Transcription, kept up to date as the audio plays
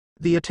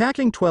The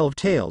attacking 12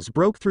 tails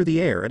broke through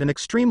the air at an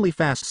extremely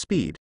fast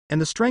speed,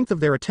 and the strength of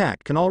their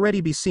attack can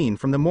already be seen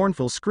from the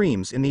mournful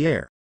screams in the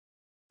air.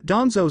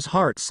 Danzo's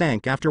heart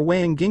sank after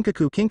weighing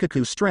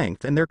Ginkaku's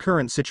strength and their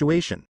current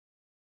situation.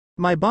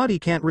 My body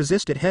can't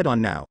resist it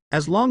head-on now.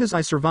 As long as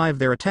I survive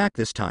their attack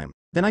this time,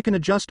 then I can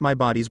adjust my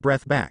body's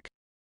breath back.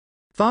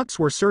 Thoughts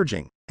were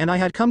surging, and I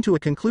had come to a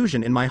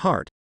conclusion in my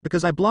heart,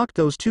 because I blocked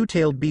those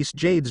two-tailed beast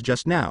jades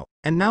just now,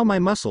 and now my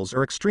muscles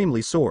are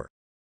extremely sore.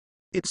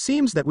 It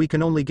seems that we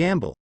can only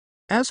gamble.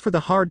 As for the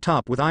hard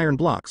top with iron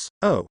blocks,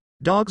 oh,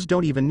 dogs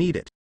don't even need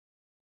it.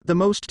 The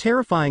most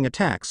terrifying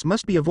attacks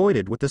must be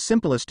avoided with the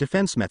simplest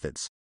defense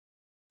methods.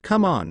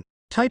 Come on,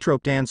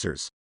 tightrope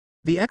dancers.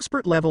 The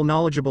expert-level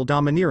knowledgeable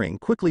domineering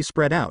quickly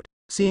spread out,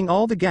 seeing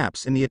all the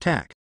gaps in the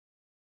attack.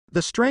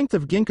 The strength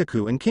of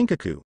Ginkaku and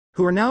Kinkaku,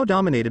 who are now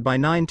dominated by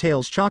Nine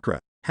Tails chakra,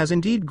 has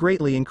indeed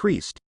greatly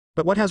increased,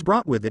 but what has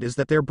brought with it is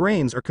that their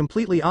brains are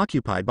completely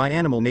occupied by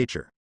animal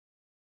nature.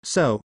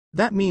 So,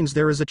 that means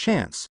there is a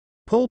chance.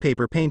 Pole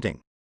paper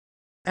painting.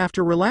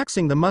 After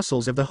relaxing the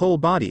muscles of the whole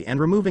body and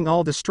removing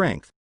all the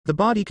strength, the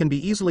body can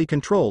be easily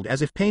controlled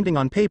as if painting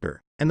on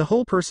paper, and the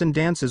whole person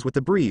dances with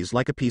the breeze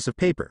like a piece of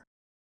paper.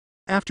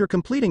 After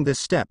completing this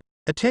step,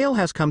 a tail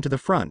has come to the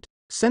front,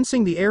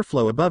 sensing the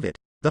airflow above it,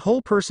 the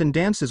whole person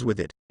dances with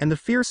it, and the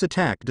fierce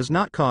attack does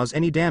not cause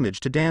any damage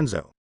to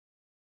Danzo.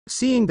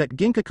 Seeing that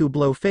Ginkaku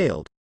blow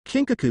failed,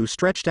 Kinkaku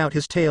stretched out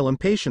his tail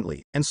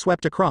impatiently, and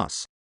swept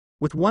across.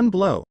 With one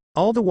blow,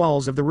 all the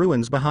walls of the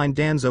ruins behind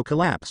Danzo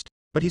collapsed,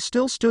 but he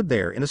still stood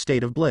there in a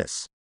state of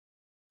bliss.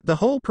 The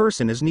whole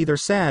person is neither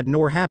sad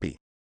nor happy.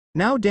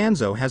 Now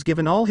Danzo has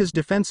given all his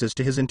defenses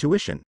to his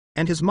intuition,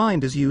 and his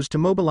mind is used to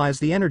mobilize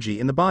the energy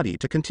in the body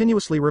to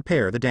continuously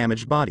repair the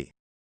damaged body.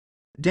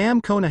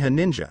 Damn Konoha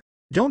ninja,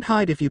 don't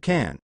hide if you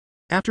can.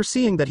 After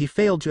seeing that he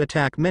failed to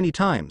attack many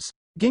times,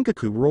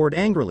 Ginkaku roared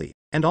angrily,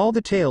 and all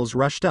the tails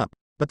rushed up,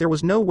 but there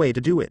was no way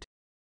to do it.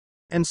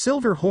 And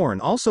Silver Horn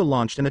also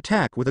launched an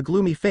attack with a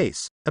gloomy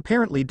face,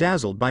 apparently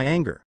dazzled by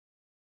anger.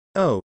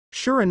 Oh,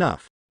 sure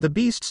enough, the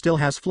beast still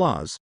has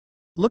flaws.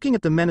 Looking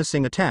at the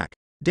menacing attack,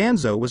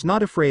 Danzo was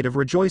not afraid of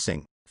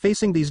rejoicing.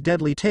 Facing these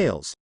deadly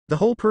tails, the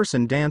whole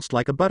person danced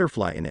like a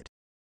butterfly in it.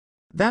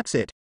 That's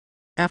it.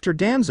 After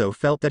Danzo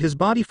felt that his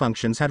body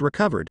functions had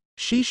recovered,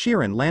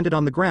 Shiren landed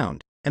on the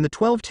ground, and the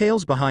 12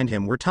 tails behind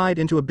him were tied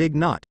into a big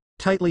knot,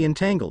 tightly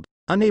entangled,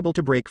 unable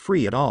to break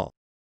free at all.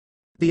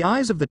 The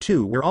eyes of the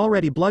two were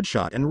already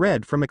bloodshot and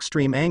red from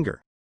extreme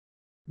anger.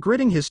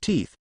 Gritting his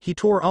teeth, he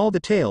tore all the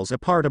tails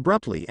apart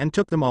abruptly and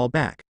took them all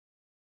back.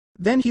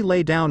 Then he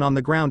lay down on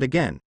the ground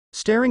again,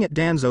 staring at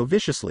Danzo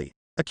viciously,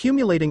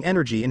 accumulating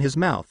energy in his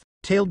mouth.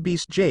 Tailed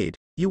beast jade,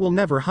 you will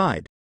never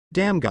hide.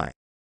 Damn guy.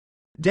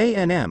 Day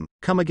NM,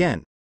 come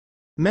again.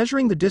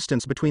 Measuring the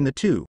distance between the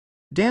two,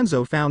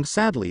 Danzo found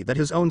sadly that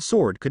his own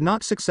sword could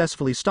not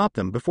successfully stop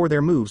them before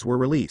their moves were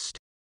released.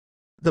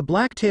 The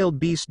black-tailed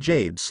beast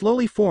jade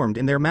slowly formed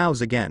in their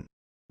mouths again.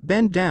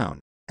 Bend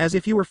down, as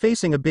if you were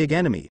facing a big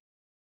enemy.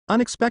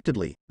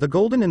 Unexpectedly, the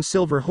golden and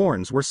silver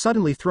horns were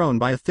suddenly thrown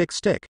by a thick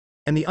stick,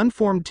 and the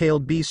unformed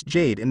tailed beast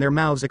jade in their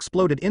mouths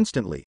exploded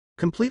instantly,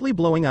 completely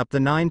blowing up the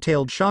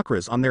 9-tailed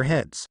chakras on their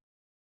heads.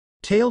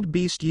 Tailed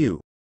beast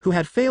Yu, who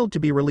had failed to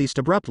be released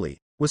abruptly,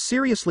 was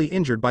seriously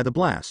injured by the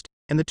blast,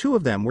 and the two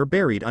of them were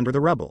buried under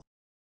the rubble.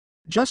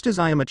 Just as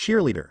I am a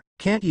cheerleader,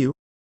 can't you?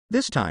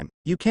 This time,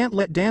 you can't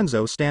let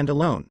Danzo stand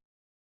alone.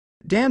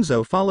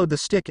 Danzo followed the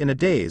stick in a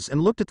daze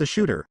and looked at the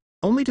shooter,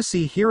 only to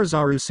see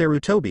Hirazaru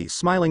Sarutobi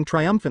smiling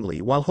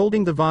triumphantly while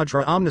holding the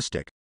Vajra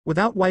Omnistick.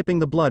 Without wiping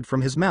the blood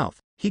from his mouth,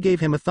 he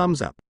gave him a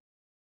thumbs up.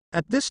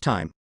 At this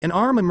time, an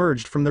arm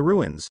emerged from the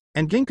ruins,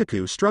 and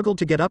Ginkaku struggled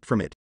to get up from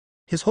it.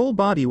 His whole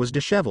body was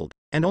disheveled,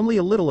 and only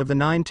a little of the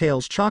 9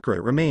 tails chakra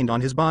remained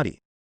on his body.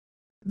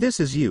 This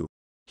is you.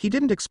 He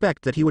didn't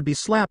expect that he would be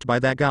slapped by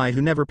that guy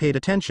who never paid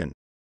attention.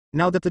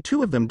 Now that the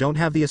two of them don't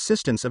have the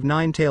assistance of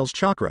 9 tails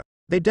chakra,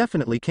 they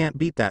definitely can't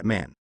beat that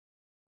man.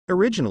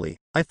 Originally,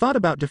 I thought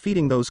about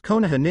defeating those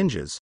Konoha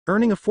ninjas,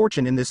 earning a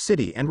fortune in this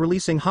city and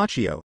releasing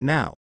Hachio.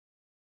 Now.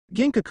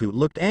 Ginkaku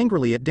looked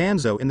angrily at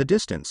Danzo in the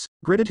distance,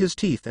 gritted his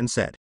teeth and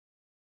said.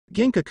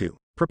 Ginkaku,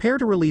 prepare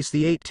to release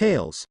the 8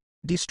 tails.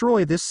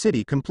 Destroy this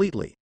city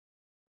completely.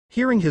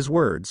 Hearing his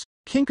words,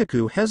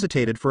 Ginkaku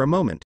hesitated for a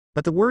moment,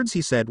 but the words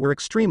he said were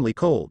extremely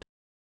cold.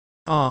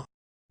 Ah.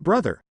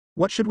 Brother,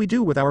 what should we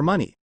do with our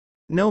money?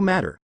 No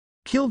matter.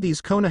 Kill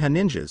these Konoha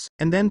ninjas,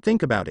 and then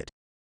think about it.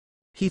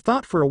 He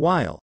thought for a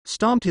while,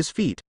 stomped his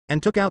feet,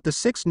 and took out the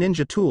 6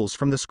 ninja tools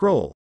from the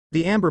scroll,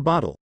 the amber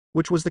bottle,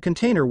 which was the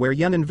container where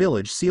Yunnan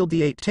village sealed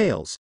the 8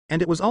 tails,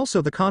 and it was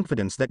also the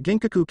confidence that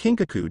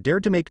Kinkaku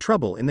dared to make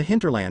trouble in the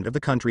hinterland of the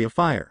country of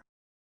fire.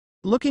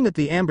 Looking at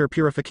the amber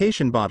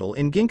purification bottle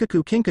in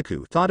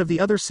Kinkaku thought of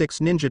the other 6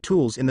 ninja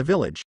tools in the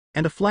village,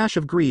 and a flash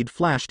of greed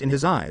flashed in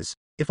his eyes.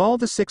 If all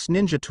the 6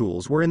 ninja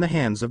tools were in the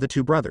hands of the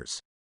 2 brothers.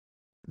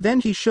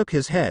 Then he shook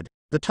his head.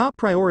 The top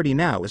priority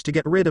now is to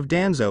get rid of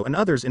Danzo and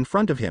others in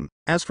front of him.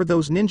 As for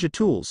those ninja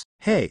tools,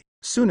 hey,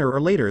 sooner or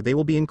later they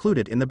will be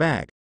included in the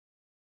bag.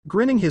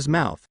 Grinning his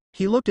mouth,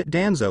 he looked at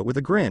Danzo with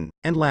a grin,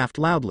 and laughed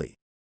loudly.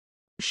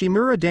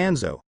 Shimura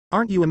Danzo,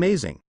 aren't you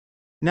amazing?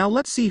 Now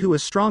let's see who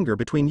is stronger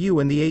between you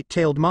and the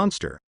eight-tailed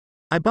monster.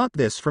 I bought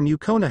this from you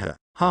Konoha,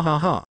 ha ha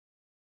ha.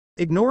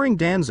 Ignoring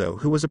Danzo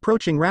who was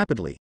approaching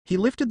rapidly, he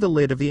lifted the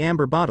lid of the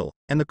amber bottle,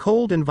 and the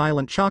cold and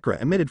violent chakra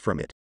emitted from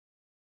it.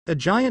 A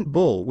giant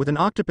bull with an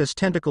octopus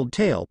tentacled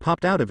tail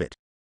popped out of it.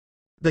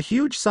 The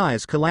huge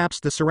size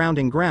collapsed the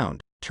surrounding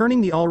ground,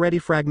 turning the already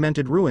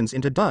fragmented ruins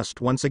into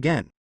dust once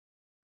again.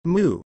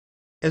 Moo.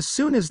 As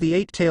soon as the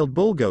eight-tailed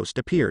bull ghost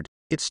appeared,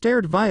 it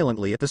stared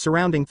violently at the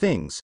surrounding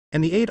things,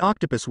 and the 8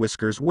 octopus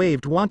whiskers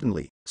waved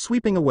wantonly,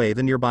 sweeping away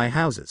the nearby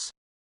houses.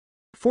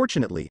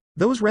 Fortunately,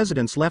 those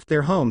residents left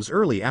their homes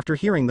early after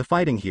hearing the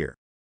fighting here.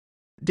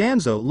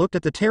 Danzo looked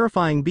at the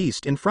terrifying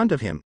beast in front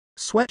of him,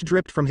 sweat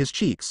dripped from his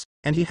cheeks,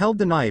 and he held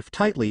the knife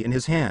tightly in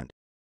his hand.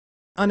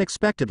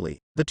 Unexpectedly,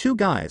 the two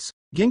guys,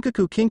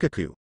 Ginkaku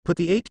Kinkaku, put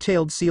the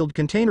 8-tailed sealed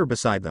container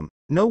beside them.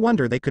 No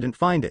wonder they couldn't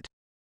find it.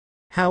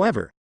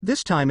 However,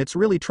 this time it's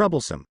really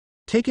troublesome.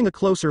 Taking a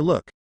closer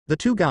look, the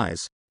two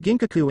guys,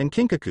 Ginkaku and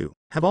Kinkaku,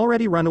 have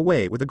already run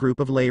away with a group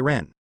of Lei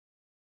Ren.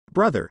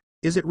 Brother,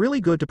 is it really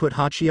good to put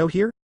Hachio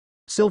here?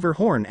 Silver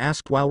Horn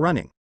asked while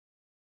running.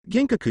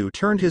 Ginkaku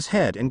turned his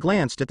head and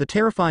glanced at the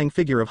terrifying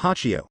figure of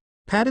Hachio,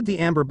 patted the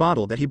amber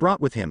bottle that he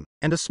brought with him,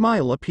 and a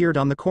smile appeared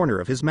on the corner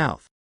of his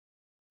mouth.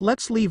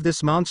 Let's leave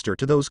this monster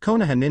to those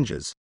Konoha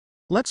ninjas.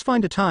 Let's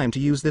find a time to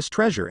use this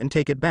treasure and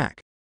take it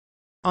back.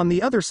 On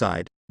the other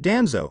side,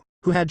 Danzo,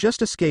 who had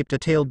just escaped a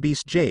tailed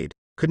beast Jade,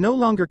 could no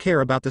longer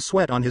care about the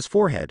sweat on his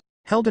forehead,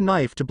 held a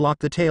knife to block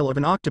the tail of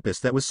an octopus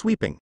that was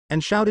sweeping,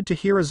 and shouted to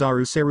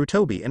Hirazaru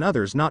Sarutobi and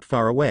others not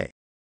far away.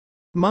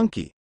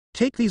 Monkey,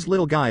 take these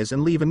little guys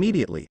and leave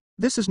immediately,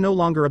 this is no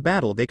longer a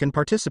battle they can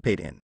participate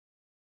in.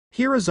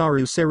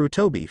 Hirazaru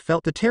Sarutobi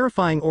felt the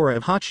terrifying aura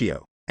of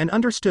Hachio, and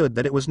understood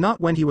that it was not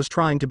when he was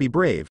trying to be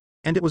brave,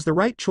 and it was the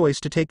right choice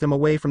to take them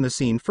away from the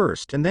scene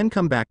first and then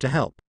come back to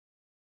help.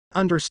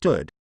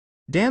 Understood.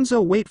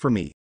 Danzo, wait for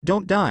me,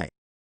 don't die.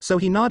 So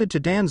he nodded to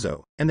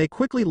Danzo, and they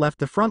quickly left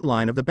the front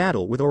line of the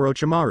battle with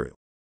Orochimaru.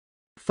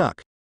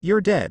 Fuck.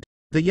 You're dead.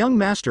 The young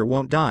master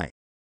won't die.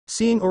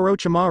 Seeing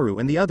Orochimaru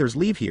and the others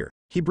leave here,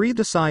 he breathed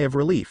a sigh of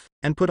relief,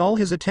 and put all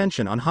his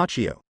attention on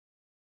Hachio.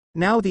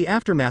 Now the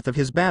aftermath of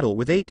his battle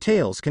with 8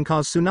 tails can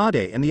cause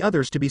Tsunade and the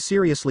others to be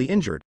seriously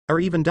injured, or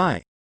even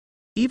die.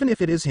 Even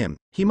if it is him,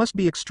 he must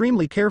be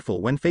extremely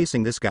careful when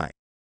facing this guy.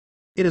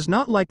 It is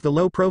not like the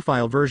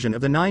low-profile version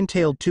of the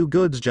 9-tailed two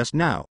goods just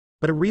now,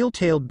 but a real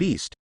tailed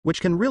beast,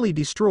 which can really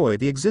destroy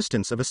the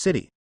existence of a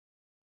city.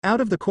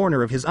 Out of the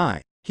corner of his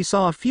eye, he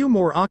saw a few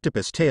more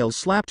octopus tails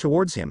slap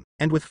towards him,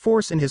 and with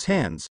force in his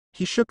hands,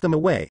 he shook them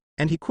away,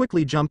 and he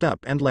quickly jumped up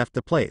and left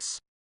the place.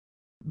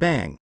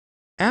 Bang!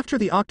 After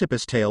the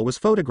octopus tail was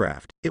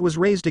photographed, it was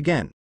raised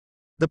again.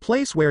 The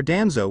place where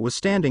Danzo was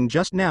standing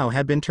just now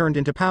had been turned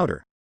into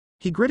powder.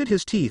 He gritted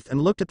his teeth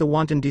and looked at the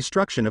wanton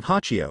destruction of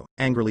Hachio,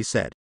 angrily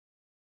said.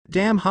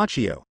 Damn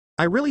Hachio,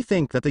 I really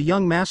think that the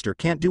young master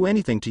can't do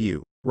anything to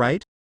you,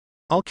 right?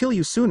 I'll kill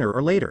you sooner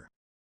or later.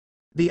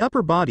 The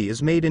upper body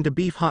is made into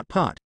beef hot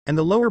pot, and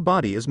the lower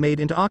body is made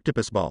into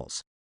octopus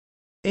balls.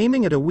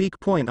 Aiming at a weak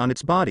point on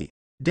its body,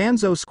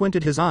 Danzo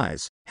squinted his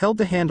eyes, held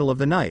the handle of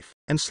the knife,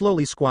 and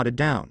slowly squatted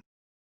down.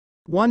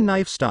 One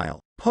knife style,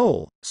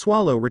 pole,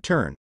 swallow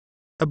return.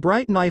 A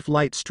bright knife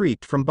light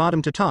streaked from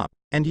bottom to top,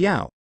 and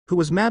Yao, who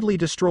was madly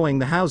destroying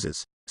the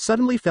houses,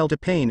 suddenly felt a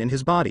pain in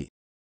his body.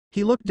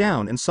 He looked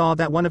down and saw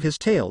that one of his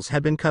tails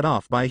had been cut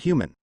off by a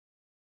human.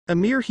 A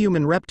mere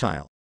human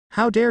reptile.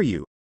 How dare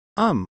you?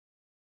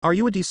 Are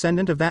you a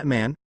descendant of that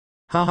man?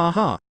 Ha ha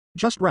ha,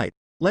 just right,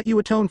 let you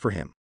atone for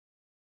him.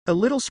 A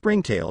little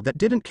springtail that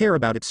didn't care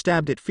about it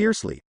stabbed it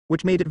fiercely,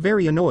 which made it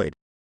very annoyed.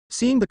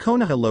 Seeing the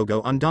Konoha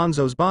logo on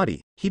Danzo's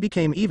body, he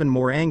became even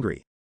more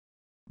angry.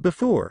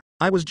 Before,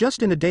 I was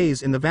just in a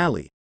daze in the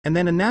valley, and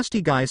then a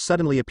nasty guy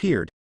suddenly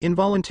appeared,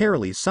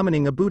 involuntarily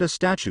summoning a Buddha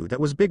statue that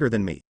was bigger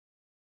than me.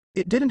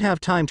 It didn't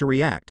have time to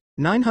react,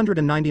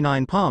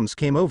 999 palms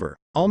came over,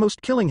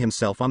 almost killing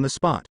himself on the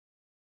spot.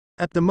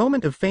 At the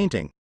moment of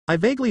fainting, I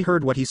vaguely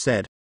heard what he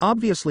said,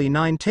 obviously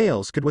 9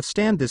 tails could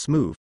withstand this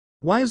move,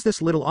 why is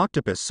this little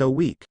octopus so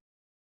weak?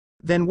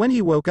 Then when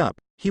he woke up,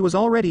 he was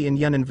already in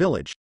Yunnan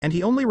village, and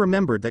he only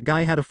remembered that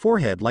guy had a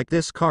forehead like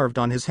this carved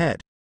on his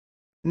head.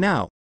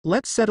 Now,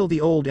 let's settle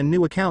the old and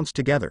new accounts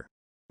together.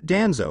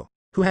 Danzo,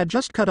 who had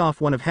just cut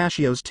off one of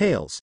Hachio's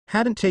tails,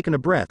 hadn't taken a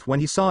breath when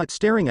he saw it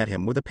staring at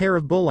him with a pair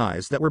of bull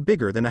eyes that were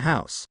bigger than a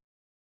house.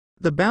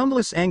 The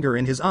boundless anger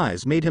in his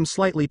eyes made him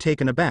slightly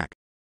taken aback.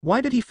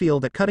 Why did he feel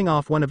that cutting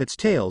off one of its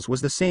tails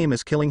was the same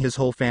as killing his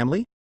whole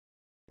family?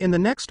 In the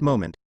next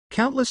moment,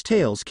 countless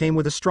tails came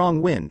with a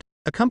strong wind,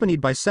 accompanied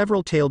by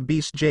several tailed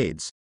beast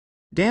jades.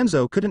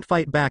 Danzo couldn't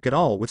fight back at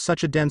all with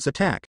such a dense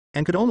attack,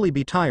 and could only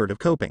be tired of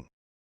coping.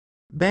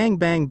 Bang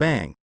bang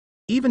bang.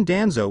 Even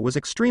Danzo was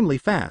extremely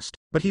fast,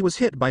 but he was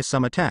hit by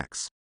some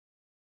attacks.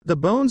 The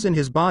bones in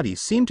his body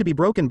seemed to be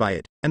broken by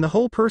it, and the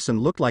whole person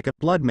looked like a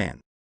blood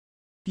man.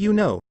 You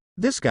know,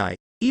 this guy,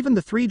 even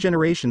the 3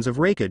 generations of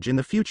Raikage in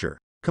the future,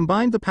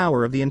 combined the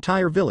power of the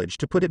entire village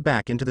to put it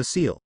back into the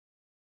seal.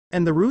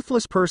 And the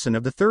ruthless person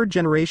of the third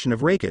generation of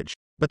Raikage,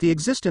 but the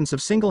existence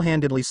of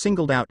single-handedly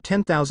singled out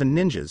 10,000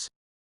 ninjas.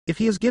 If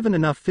he is given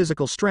enough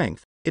physical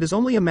strength, it is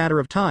only a matter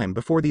of time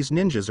before these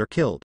ninjas are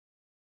killed.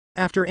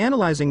 After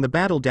analyzing the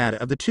battle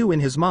data of the two in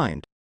his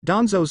mind,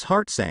 Danzo's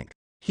heart sank.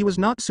 He was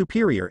not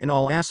superior in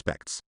all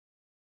aspects.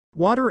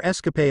 Water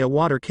escape a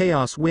water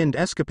chaos, wind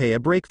escape a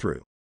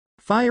breakthrough.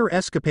 Fire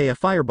escape a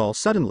fireball.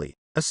 Suddenly,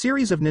 a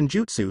series of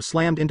ninjutsu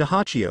slammed into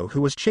Hachio,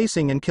 who was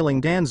chasing and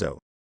killing Danzo.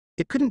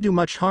 It couldn't do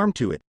much harm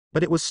to it,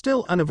 but it was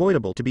still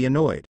unavoidable to be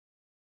annoyed.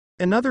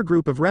 Another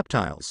group of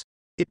reptiles.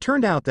 It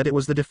turned out that it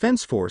was the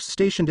defense force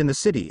stationed in the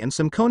city and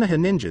some Konoha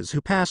ninjas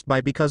who passed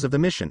by because of the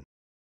mission.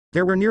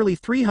 There were nearly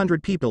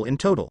 300 people in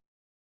total.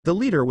 The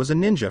leader was a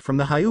ninja from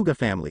the Hyuga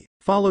family,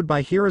 followed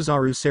by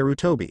Hirazaru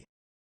Sarutobi.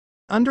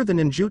 Under the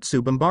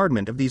ninjutsu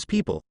bombardment of these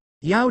people,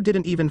 Yao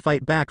didn't even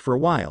fight back for a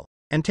while,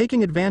 and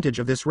taking advantage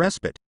of this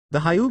respite, the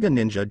Hyuga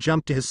ninja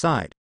jumped to his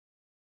side.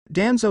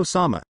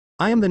 Danzo-sama,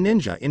 I am the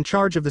ninja in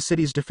charge of the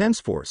city's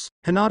defense force,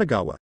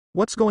 Hinatagawa.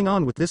 What's going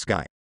on with this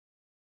guy?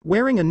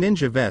 Wearing a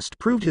ninja vest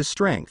proved his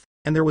strength,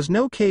 and there was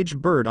no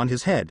caged bird on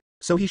his head,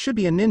 so he should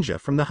be a ninja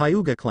from the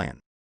Hyuga clan.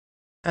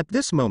 At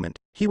this moment,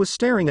 he was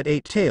staring at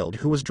Eight-Tailed,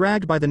 who was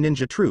dragged by the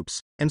ninja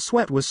troops, and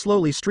sweat was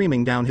slowly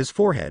streaming down his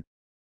forehead.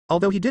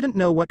 Although he didn't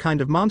know what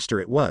kind of monster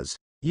it was,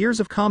 years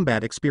of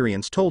combat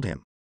experience told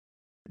him.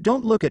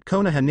 Don't look at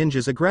Konoha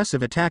ninja's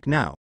aggressive attack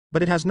now,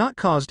 but it has not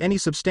caused any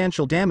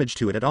substantial damage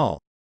to it at all.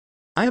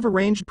 I have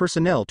arranged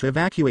personnel to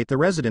evacuate the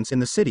residents in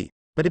the city,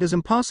 but it is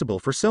impossible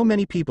for so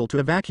many people to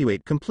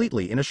evacuate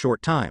completely in a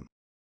short time.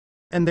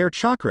 And their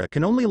chakra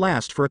can only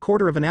last for a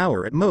quarter of an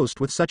hour at most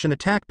with such an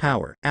attack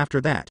power. After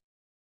that,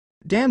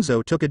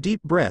 Danzo took a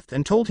deep breath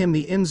and told him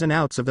the ins and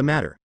outs of the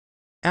matter.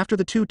 After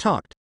the two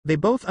talked, they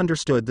both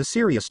understood the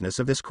seriousness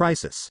of this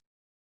crisis.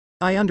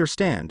 I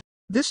understand.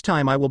 This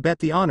time I will bet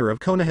the honor of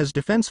Konoha's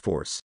defense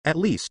force, at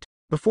least,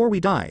 before we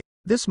die,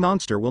 this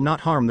monster will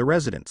not harm the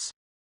residents.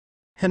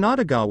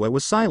 Hinatagawa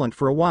was silent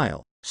for a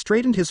while,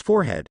 straightened his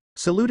forehead,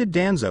 saluted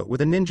Danzo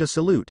with a ninja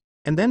salute,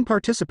 and then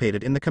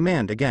participated in the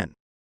command again.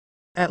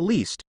 At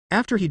least,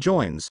 after he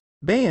joins,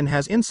 Bayan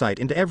has insight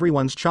into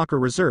everyone's chakra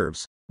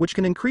reserves, which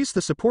can increase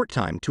the support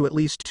time to at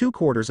least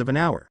 2/4 of an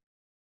hour.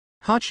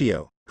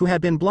 Hachio, who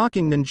had been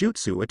blocking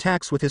ninjutsu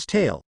attacks with his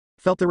tail,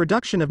 felt the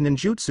reduction of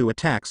ninjutsu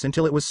attacks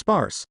until it was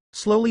sparse,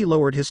 slowly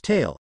lowered his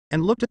tail,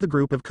 and looked at the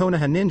group of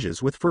Konoha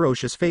ninjas with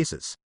ferocious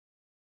faces.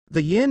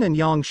 The yin and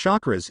yang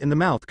chakras in the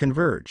mouth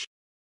converge.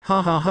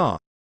 Ha ha ha.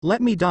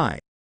 Let me die.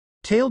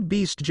 Tailed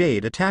Beast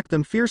Jade attacked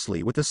them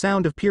fiercely with the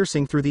sound of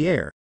piercing through the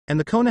air, and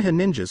the Konoha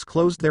ninjas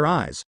closed their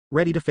eyes,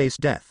 ready to face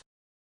death.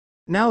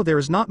 Now there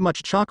is not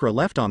much chakra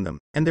left on them,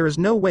 and there is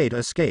no way to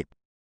escape.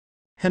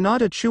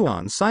 Hinata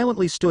Chuan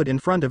silently stood in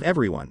front of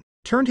everyone,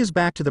 turned his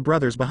back to the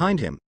brothers behind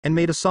him, and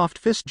made a soft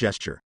fist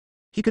gesture.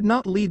 He could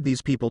not lead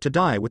these people to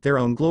die with their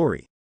own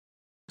glory.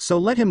 So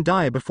let him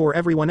die before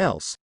everyone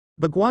else.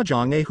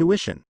 Bagwajong e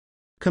Huishin.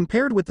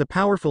 Compared with the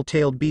powerful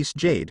tailed beast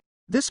Jade,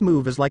 this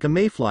move is like a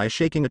mayfly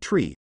shaking a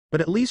tree,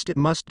 but at least it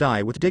must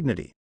die with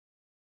dignity.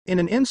 In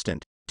an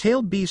instant,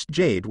 tailed beast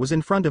Jade was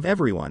in front of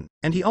everyone,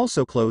 and he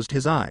also closed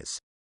his eyes.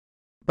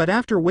 But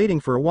after waiting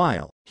for a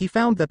while, he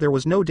found that there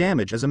was no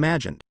damage as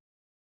imagined.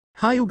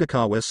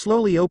 Hyugakawa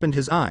slowly opened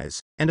his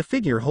eyes, and a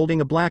figure holding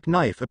a black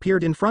knife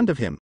appeared in front of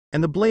him,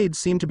 and the blade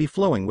seemed to be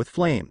flowing with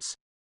flames.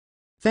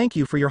 Thank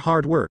you for your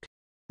hard work.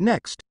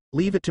 Next,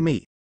 leave it to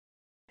me.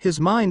 His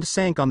mind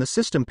sank on the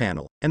system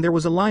panel, and there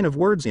was a line of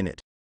words in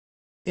it.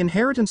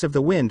 Inheritance of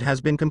the Wind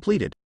has been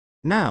completed.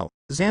 Now,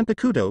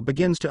 Zanpakuto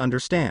begins to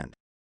understand.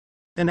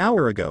 An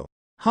hour ago.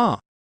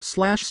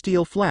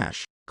 Steel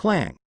flash,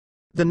 clang.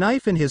 The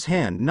knife in his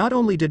hand not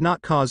only did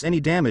not cause any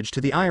damage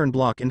to the iron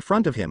block in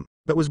front of him,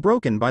 but was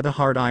broken by the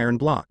hard iron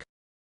block.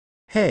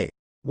 Hey,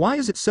 why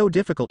is it so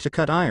difficult to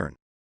cut iron?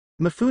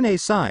 Mifune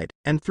sighed,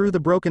 and threw the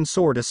broken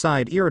sword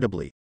aside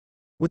irritably.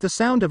 With the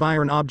sound of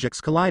iron objects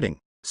colliding,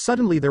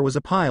 suddenly there was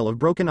a pile of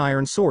broken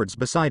iron swords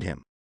beside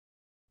him.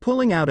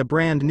 Pulling out a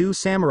brand new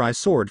samurai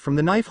sword from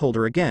the knife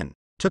holder again,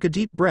 took a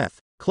deep breath,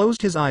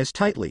 closed his eyes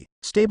tightly,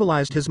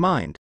 stabilized his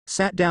mind,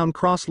 sat down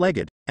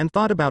cross-legged, and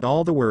thought about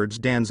all the words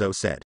Danzo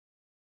said.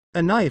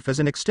 A knife is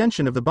an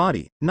extension of the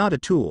body, not a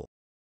tool.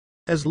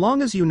 As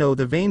long as you know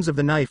the veins of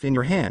the knife in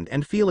your hand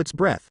and feel its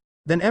breath,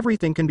 then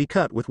everything can be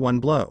cut with one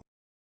blow.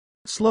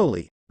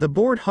 Slowly, the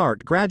bored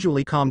heart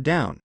gradually calmed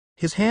down,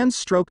 his hands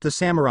stroked the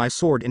samurai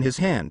sword in his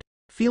hand,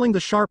 feeling the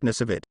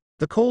sharpness of it,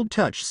 the cold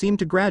touch seemed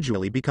to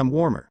gradually become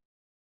warmer.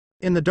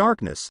 In the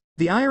darkness,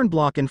 the iron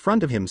block in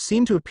front of him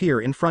seemed to appear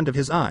in front of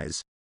his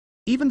eyes.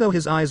 Even though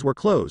his eyes were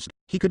closed,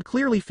 he could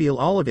clearly feel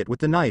all of it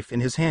with the knife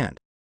in his hand.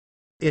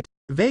 It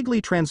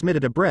vaguely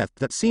transmitted a breath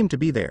that seemed to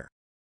be there.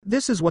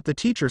 This is what the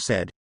teacher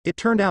said. It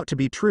turned out to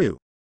be true.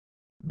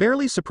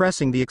 Barely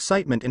suppressing the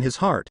excitement in his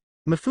heart,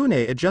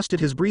 Mifune adjusted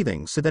his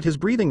breathing so that his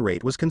breathing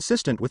rate was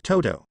consistent with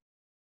Toto.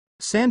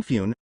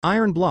 Sanfune,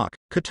 iron block,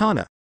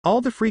 katana,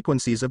 all the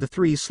frequencies of the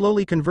three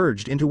slowly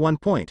converged into one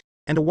point,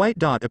 and a white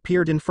dot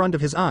appeared in front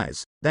of his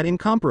eyes, that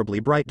incomparably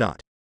bright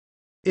dot.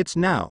 It's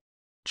now.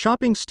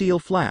 Chopping steel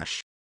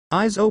flash.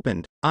 Eyes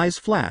opened, eyes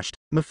flashed,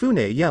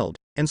 Mifune yelled,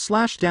 and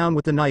slashed down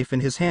with the knife in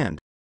his hand.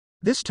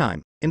 This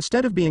time,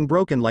 instead of being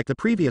broken like the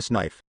previous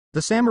knife,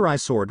 the samurai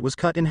sword was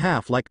cut in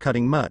half like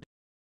cutting mud.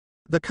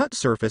 The cut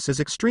surface is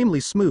extremely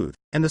smooth,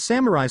 and the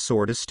samurai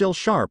sword is still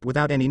sharp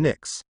without any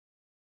nicks.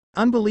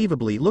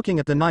 Unbelievably looking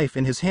at the knife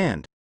in his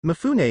hand,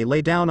 Mifune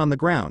lay down on the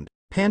ground,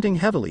 panting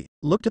heavily,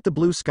 looked at the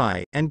blue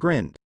sky, and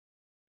grinned.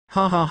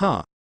 Ha ha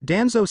ha,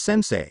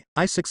 Danzo-sensei,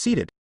 I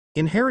succeeded.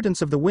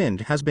 Inheritance of the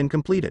wind has been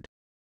completed.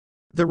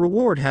 The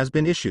reward has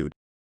been issued.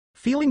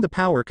 Feeling the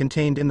power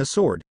contained in the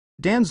sword,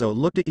 Danzo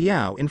looked at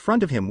Yao in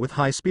front of him with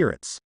high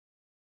spirits.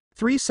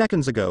 3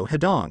 seconds ago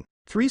Hedong,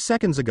 3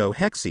 seconds ago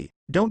Hexi,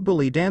 don't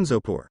bully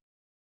Danzo-poor.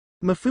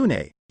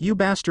 Mifune, you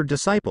bastard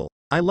disciple,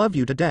 I love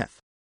you to death.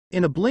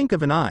 In a blink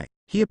of an eye,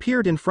 he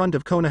appeared in front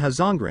of Konoha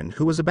Zongren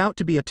who was about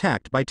to be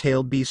attacked by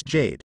tailed beast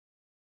Jade.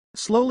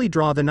 Slowly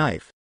draw the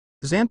knife.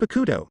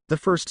 Zanpakuto, the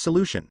first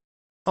solution.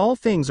 All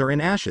things are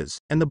in ashes,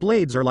 and the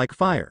blades are like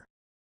fire.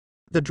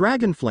 The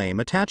dragon flame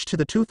attached to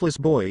the toothless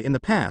boy in the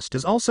past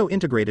is also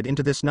integrated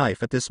into this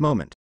knife at this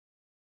moment.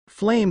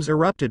 Flames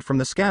erupted from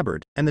the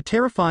scabbard, and the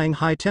terrifying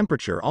high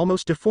temperature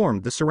almost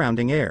deformed the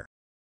surrounding air.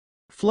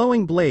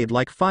 Flowing blade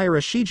like fire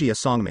Ashigia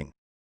Songming.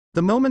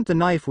 The moment the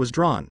knife was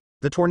drawn,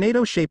 the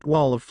tornado-shaped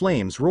wall of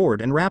flames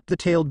roared and wrapped the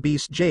tailed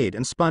beast Jade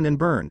and spun and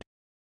burned.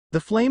 The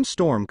flame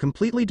storm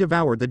completely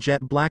devoured the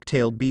jet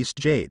black-tailed beast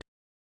Jade.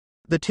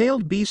 The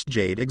tailed beast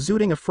Jade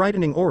exuding a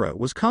frightening aura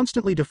was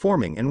constantly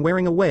deforming and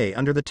wearing away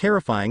under the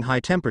terrifying high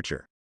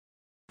temperature.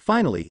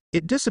 Finally,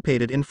 it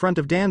dissipated in front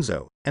of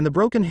Danzo, and the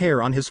broken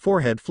hair on his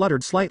forehead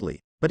fluttered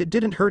slightly, but it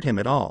didn't hurt him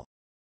at all.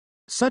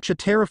 Such a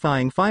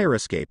terrifying fire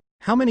escape,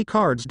 how many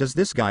cards does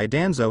this guy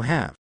Danzo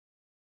have?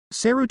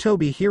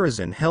 Sarutobi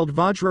Hiruzen held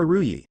Vajra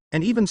Ruyi,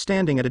 and even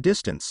standing at a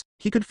distance,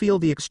 he could feel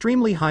the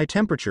extremely high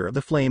temperature of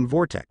the flame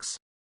vortex.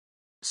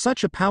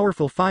 Such a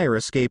powerful fire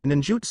escape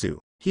ninjutsu,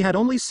 he had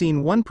only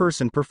seen one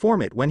person perform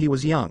it when he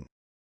was young.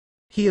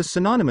 He is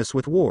synonymous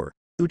with war,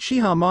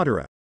 Uchiha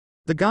Madara.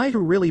 The guy who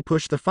really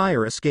pushed the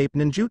fire escape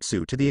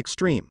ninjutsu to the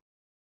extreme.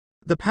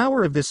 The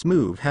power of this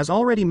move has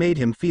already made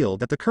him feel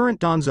that the current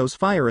Danzo's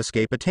fire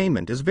escape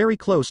attainment is very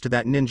close to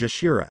that ninja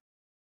Shura.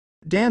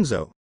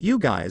 Danzo, you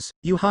guys,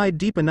 you hide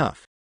deep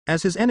enough.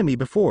 As his enemy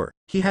before,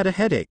 he had a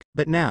headache,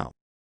 but now.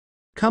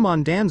 Come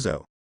on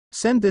Danzo.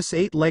 Send this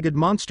 8-legged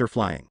monster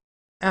flying.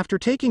 After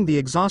taking the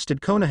exhausted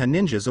Konoha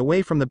ninjas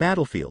away from the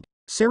battlefield,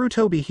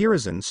 Sarutobi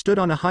Hiruzen stood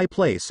on a high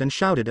place and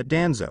shouted at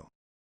Danzo.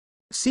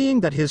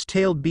 Seeing that his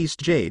tailed beast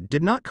Jade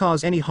did not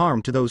cause any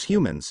harm to those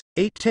humans,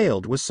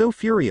 8-tailed was so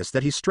furious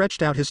that he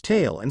stretched out his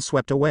tail and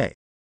swept away.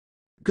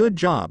 Good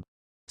job.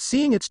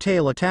 Seeing its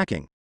tail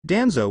attacking,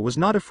 Danzo was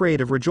not afraid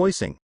of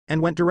rejoicing,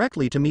 and went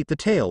directly to meet the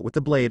tail with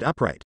the blade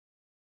upright.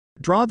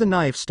 Draw the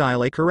knife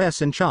style a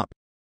caress and chop.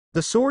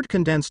 The sword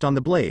condensed on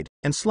the blade,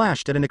 and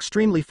slashed at an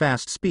extremely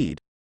fast speed.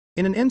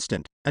 In an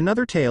instant,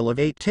 another tail of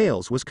 8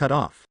 tails was cut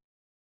off.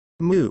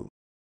 Moo.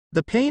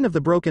 The pain of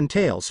the broken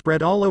tail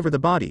spread all over the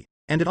body,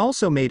 and it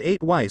also made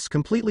 8 Weiss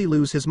completely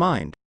lose his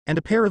mind, and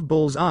a pair of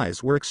bull's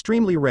eyes were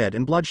extremely red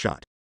and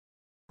bloodshot.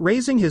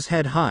 Raising his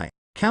head high,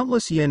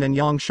 countless yin and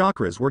yang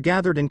chakras were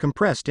gathered and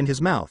compressed in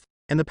his mouth,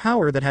 and the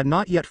power that had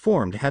not yet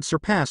formed had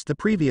surpassed the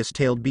previous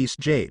tailed beast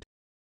Jade.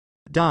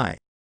 Die.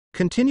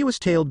 Continuous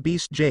tailed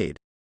beast Jade.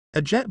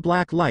 A jet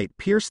black light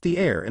pierced the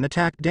air and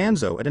attacked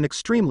Danzo at an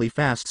extremely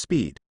fast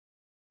speed.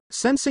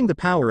 Sensing the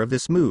power of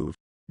this move,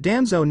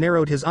 Danzo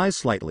narrowed his eyes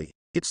slightly.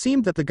 It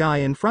seemed that the guy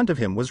in front of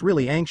him was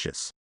really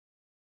anxious.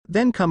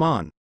 Then come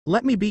on,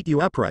 let me beat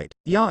you upright,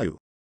 Yau.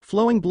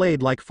 Flowing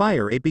blade like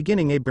fire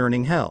beginning a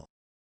burning hell.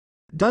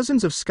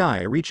 Dozens of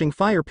sky-reaching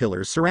fire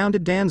pillars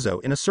surrounded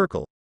Danzo in a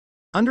circle.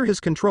 Under his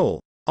control,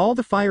 all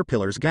the fire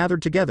pillars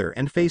gathered together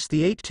and faced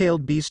the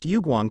 8-tailed beast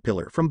Yuguang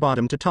pillar from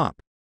bottom to top.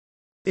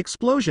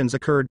 Explosions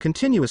occurred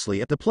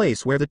continuously at the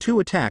place where the two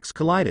attacks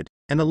collided,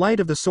 and the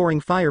light of the soaring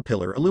fire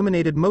pillar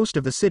illuminated most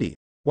of the city,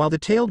 while the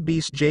tailed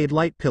beast Jade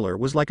light pillar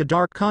was like a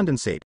dark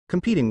condensate,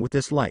 competing with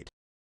this light.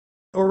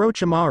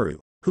 Orochimaru,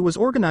 who was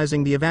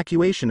organizing the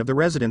evacuation of the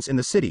residents in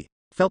the city,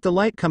 felt the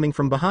light coming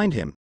from behind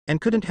him,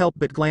 and couldn't help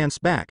but glance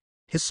back.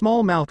 His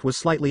small mouth was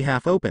slightly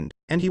half opened,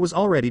 and he was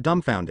already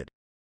dumbfounded.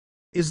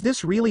 Is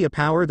this really a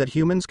power that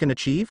humans can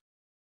achieve?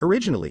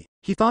 Originally,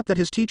 he thought that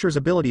his teacher's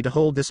ability to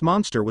hold this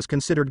monster was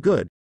considered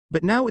good,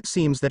 but now it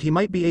seems that he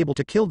might be able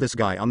to kill this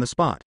guy on the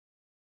spot.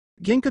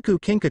 Ginkaku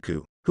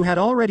Kinkaku, who had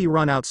already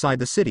run outside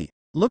the city,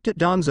 looked at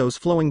Danzo's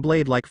flowing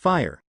blade like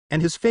fire,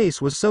 and his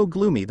face was so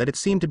gloomy that it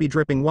seemed to be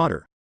dripping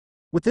water.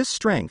 With this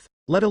strength,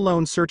 let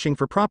alone searching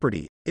for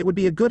property, it would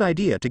be a good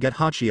idea to get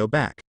Hachio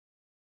back.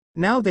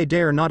 Now they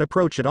dare not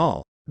approach at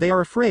all. They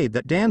are afraid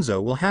that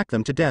Danzo will hack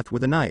them to death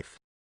with a knife.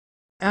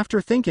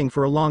 After thinking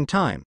for a long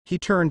time, he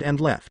turned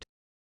and left.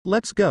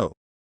 Let's go.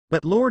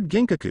 But Lord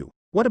Ginkaku,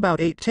 what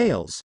about 8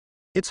 tails?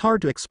 It's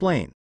hard to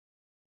explain.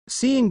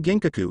 Seeing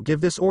Ginkaku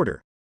give this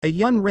order, a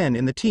Yun Ren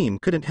in the team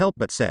couldn't help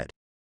but said.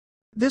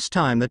 This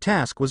time the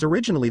task was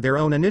originally their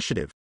own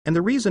initiative, and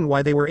the reason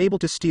why they were able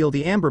to steal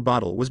the amber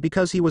bottle was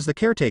because he was the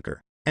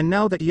caretaker, and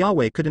now that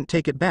Yahweh couldn't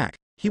take it back,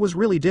 he was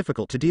really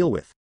difficult to deal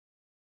with.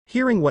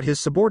 Hearing what his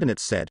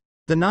subordinates said,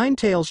 the nine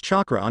tails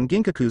chakra on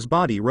Ginkaku's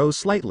body rose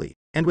slightly,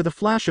 and with a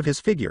flash of his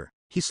figure,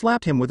 he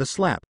slapped him with a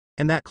slap,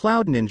 and that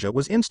cloud ninja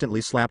was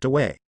instantly slapped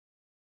away.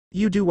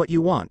 You do what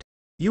you want.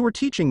 You were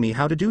teaching me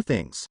how to do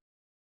things.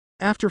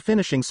 After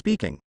finishing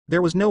speaking,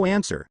 there was no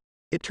answer.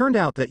 It turned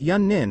out that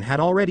Yun Nin had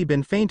already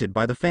been fainted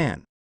by the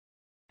fan.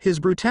 His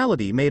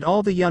brutality made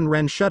all the Yun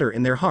Ren shudder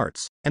in their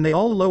hearts, and they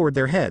all lowered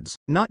their heads,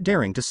 not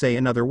daring to say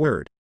another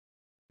word.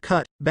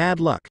 Cut, bad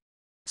luck.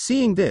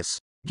 Seeing this,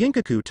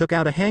 Ginkaku took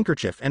out a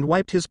handkerchief and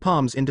wiped his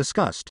palms in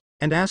disgust,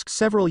 and asked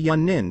several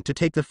Yun Nin to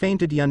take the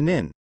fainted Yun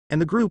Nin,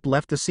 and the group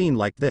left the scene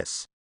like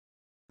this.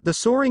 The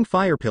soaring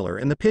fire pillar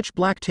and the pitch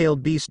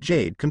black-tailed beast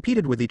Jade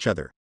competed with each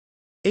other.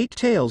 Eight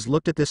Tails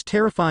looked at this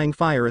terrifying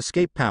fire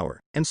escape power,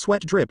 and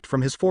sweat dripped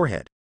from his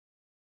forehead.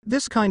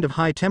 This kind of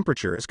high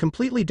temperature is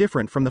completely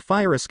different from the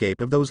fire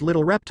escape of those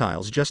little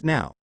reptiles just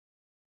now.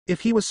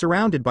 If he was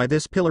surrounded by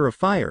this pillar of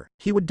fire,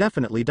 he would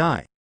definitely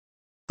die.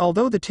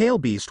 Although the tail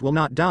beast will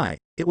not die,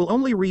 it will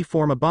only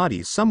reform a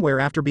body somewhere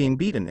after being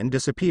beaten and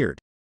disappeared.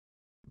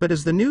 But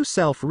is the new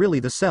self really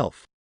the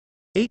self?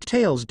 Eight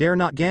Tails dare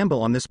not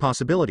gamble on this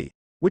possibility,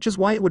 which is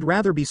why it would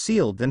rather be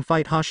sealed than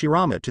fight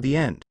Hashirama to the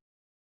end.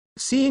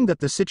 Seeing that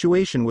the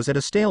situation was at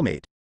a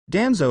stalemate,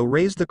 Danzo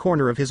raised the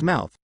corner of his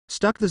mouth,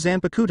 stuck the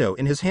Zanpakuto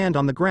in his hand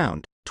on the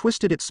ground,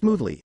 twisted it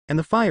smoothly, and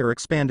the fire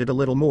expanded a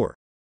little more.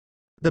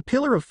 The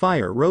pillar of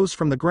fire rose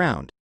from the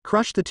ground,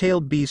 crushed the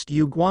tailed beast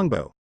Yu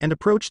Guangbo, and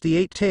approached the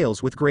Eight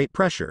Tails with great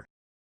pressure.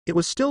 It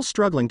was still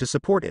struggling to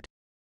support it.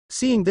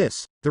 Seeing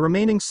this, the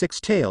remaining six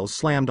tails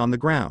slammed on the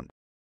ground.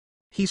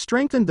 He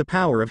strengthened the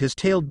power of his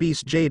tailed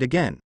beast Jade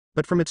again,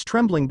 but from its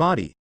trembling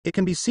body, it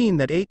can be seen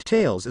that Eight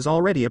Tails is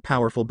already a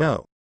powerful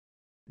bow.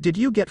 Did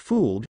you get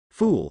fooled,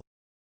 fool?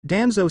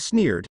 Danzo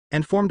sneered,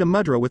 and formed a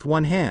mudra with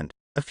one hand.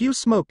 A few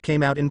smoke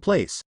came out in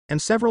place,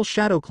 and several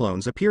shadow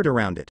clones appeared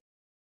around it.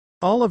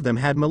 All of them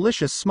had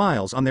malicious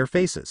smiles on their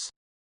faces.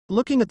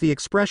 Looking at the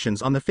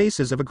expressions on the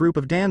faces of a group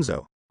of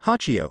Danzo,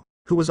 Hachio,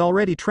 who was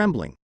already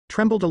trembling,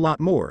 trembled a lot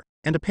more,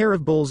 and a pair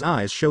of bull's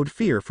eyes showed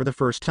fear for the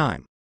first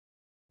time.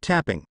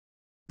 Tapping.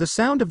 The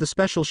sound of the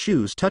special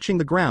shoes touching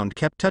the ground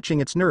kept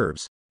touching its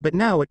nerves, but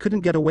now it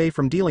couldn't get away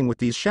from dealing with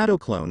these shadow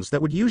clones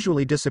that would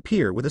usually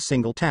disappear with a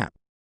single tap.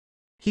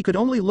 He could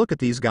only look at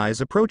these guys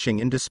approaching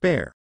in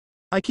despair.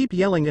 I keep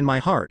yelling in my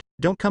heart,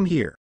 don't come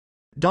here.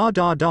 Da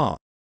da da.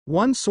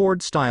 One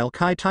sword style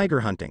Kai tiger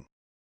hunting.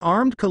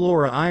 Armed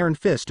Kalora Iron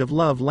Fist of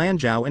Love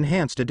Lanjiao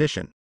Enhanced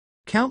Edition.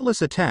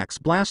 Countless attacks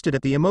blasted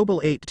at the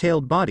immobile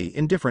eight-tailed body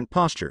in different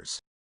postures.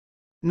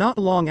 Not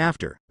long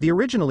after, the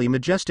originally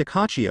majestic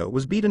Hachio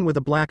was beaten with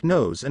a black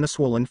nose and a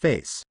swollen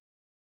face.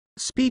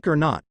 Speak or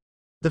not.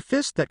 The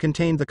fist that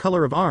contained the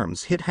color of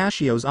arms hit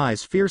Hachio's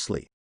eyes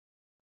fiercely.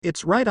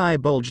 Its right eye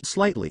bulged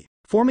slightly,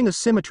 forming a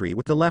symmetry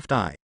with the left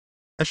eye.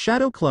 A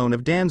shadow clone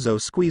of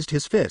Danzo squeezed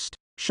his fist,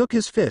 shook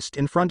his fist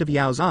in front of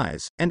Yao's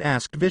eyes, and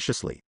asked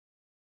viciously.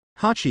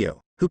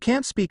 Hachio, who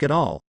can't speak at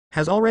all,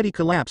 has already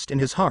collapsed in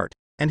his heart,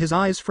 and his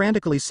eyes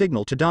frantically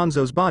signal to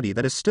Danzo's body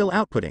that is still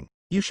outputting,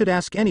 you should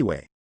ask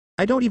anyway.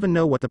 I don't even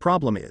know what the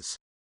problem is.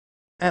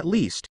 At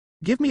least,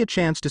 give me a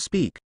chance to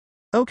speak.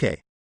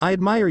 Okay, I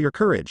admire your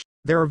courage,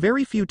 there are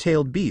very few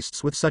tailed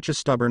beasts with such a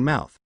stubborn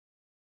mouth.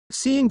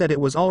 Seeing that it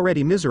was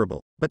already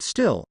miserable, but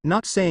still,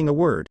 not saying a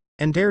word,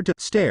 and dared to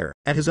stare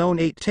at his own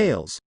eight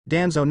tails,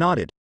 Danzo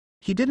nodded.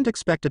 He didn't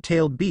expect a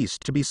tailed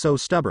beast to be so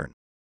stubborn.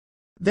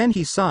 Then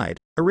he sighed.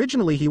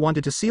 Originally he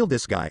wanted to seal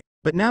this guy,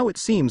 but now it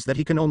seems that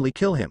he can only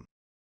kill him.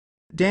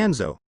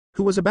 Danzo,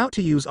 who was about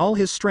to use all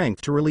his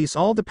strength to release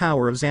all the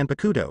power of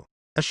Zanpakuto,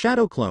 a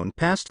shadow clone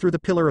passed through the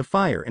pillar of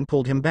fire and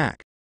pulled him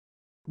back.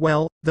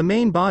 Well, the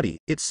main body,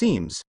 it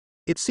seems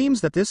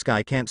that this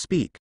guy can't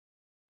speak.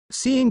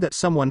 Seeing that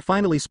someone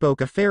finally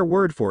spoke a fair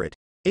word for it,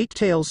 Eight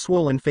Tails'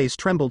 swollen face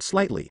trembled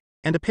slightly,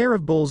 and a pair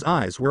of bull's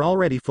eyes were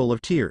already full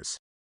of tears.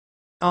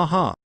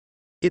 Aha!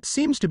 It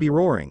seems to be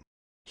roaring.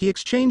 He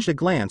exchanged a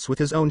glance with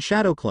his own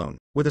shadow clone,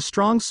 with a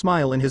strong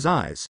smile in his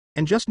eyes,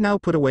 and just now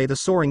put away the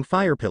soaring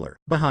fire pillar,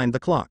 behind the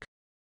clock.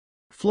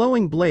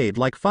 Flowing blade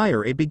like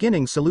fire, a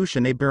beginning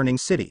solution, a burning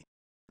city.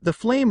 The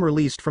flame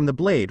released from the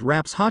blade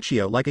wraps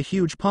Hachio like a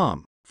huge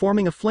palm,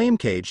 forming a flame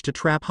cage to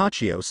trap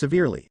Hachio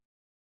severely.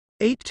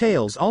 Eight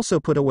Tails also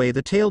put away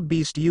the tailed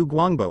beast Yu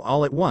Guangbo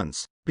all at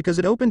once, because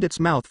it opened its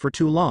mouth for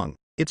too long,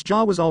 its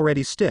jaw was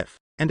already stiff,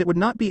 and it would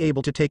not be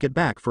able to take it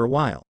back for a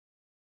while.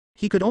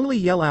 He could only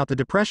yell out the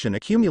depression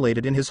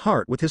accumulated in his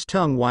heart with his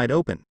tongue wide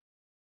open.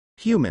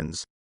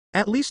 Humans.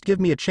 At least give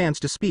me a chance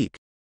to speak.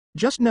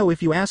 Just know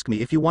if you ask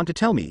me if you want to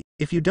tell me,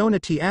 if you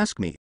don't ask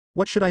me,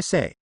 what should I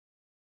say?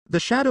 The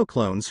shadow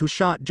clones who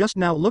shot just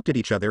now looked at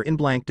each other in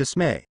blank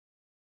dismay.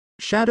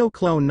 Shadow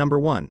clone number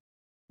 1.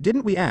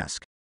 Didn't we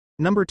ask?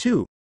 Number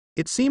 2.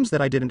 It seems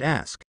that I didn't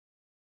ask.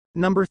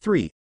 Number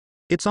 3.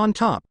 It's on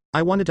top,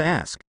 I wanted to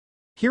ask.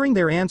 Hearing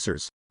their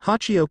answers,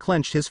 Hachio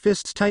clenched his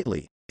fists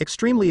tightly,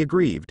 extremely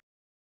aggrieved.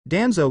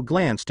 Danzo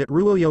glanced at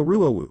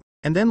Ruowu,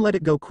 and then let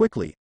it go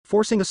quickly,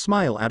 forcing a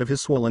smile out of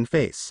his swollen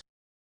face.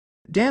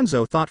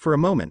 Danzo thought for a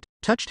moment,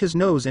 touched his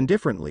nose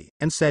indifferently,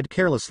 and said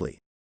carelessly.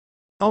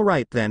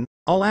 Alright then,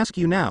 I'll ask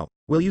you now,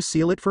 will you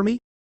seal it for me?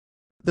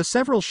 The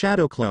several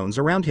shadow clones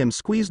around him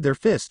squeezed their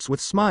fists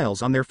with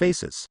smiles on their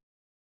faces.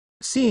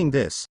 Seeing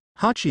this,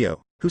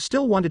 Hachio, who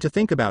still wanted to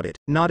think about it,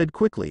 nodded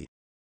quickly.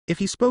 If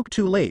he spoke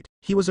too late,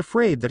 he was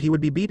afraid that he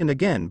would be beaten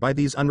again by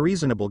these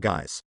unreasonable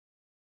guys.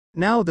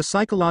 Now the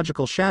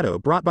psychological shadow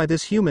brought by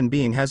this human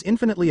being has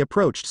infinitely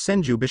approached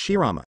Senju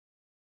Bishirama.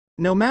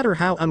 No matter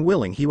how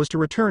unwilling he was to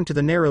return to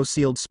the narrow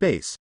sealed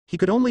space, he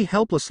could only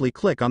helplessly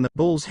click on the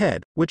bull's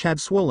head, which had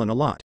swollen a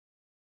lot.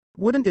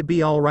 Wouldn't it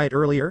be alright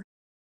earlier?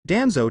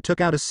 Danzo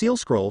took out a seal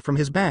scroll from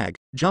his bag,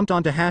 jumped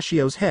onto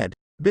Hashio's head,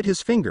 bit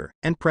his finger,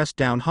 and pressed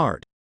down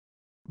hard.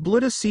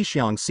 Bluda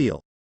Xixiang seal.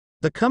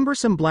 The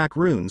cumbersome black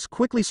runes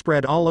quickly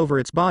spread all over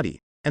its body,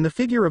 and the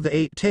figure of the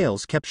 8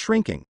 tails kept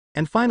shrinking,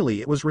 and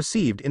finally it was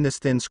received in this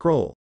thin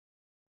scroll.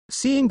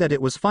 Seeing that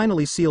it was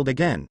finally sealed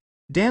again,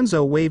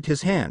 Danzo waved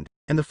his hand,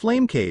 and the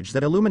flame cage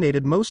that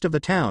illuminated most of the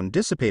town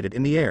dissipated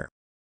in the air.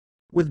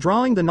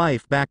 Withdrawing the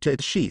knife back to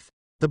its sheath,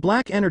 the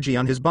black energy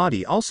on his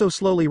body also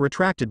slowly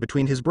retracted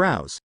between his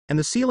brows, and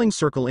the sealing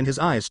circle in his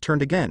eyes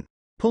turned again,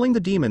 pulling the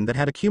demon that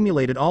had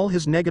accumulated all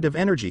his negative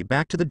energy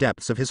back to the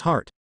depths of his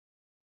heart.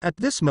 At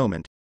this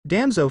moment,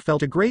 Danzo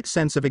felt a great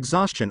sense of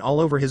exhaustion all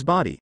over his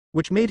body,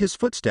 which made his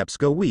footsteps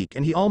go weak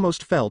and he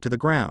almost fell to the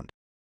ground.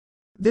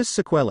 This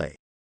sequelae.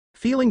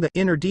 Feeling the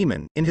inner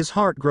demon in his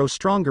heart grow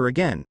stronger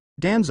again,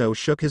 Danzo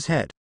shook his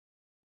head.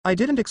 I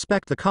didn't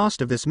expect the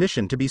cost of this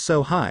mission to be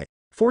so high,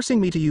 forcing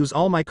me to use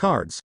all my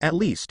cards. At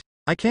least,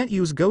 I can't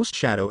use Ghost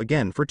Shadow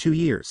again for 2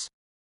 years.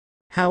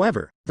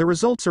 However, the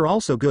results are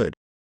also good.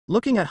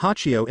 Looking at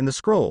Hachio in the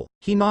scroll,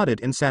 he nodded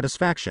in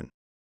satisfaction.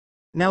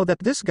 Now that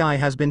this guy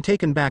has been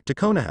taken back to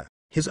Konoha,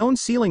 his own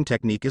sealing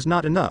technique is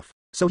not enough,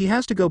 so he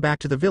has to go back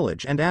to the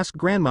village and ask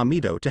Grandma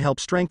Mito to help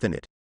strengthen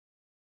it.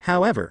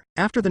 However,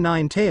 after the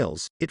 9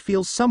 tails, it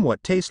feels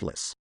somewhat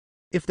tasteless.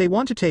 If they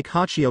want to take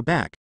Hachio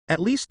back,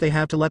 at least they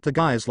have to let the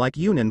guys like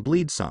Yunin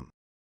bleed some.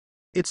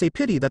 It's a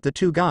pity that the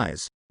 2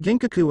 guys,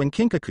 Ginkaku and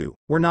Kinkaku,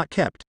 were not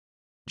kept.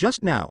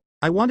 Just now,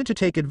 I wanted to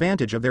take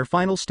advantage of their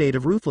final state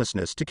of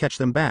ruthlessness to catch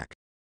them back.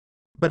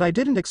 But I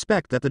didn't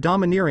expect that the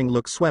domineering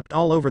look swept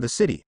all over the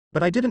city,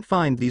 but I didn't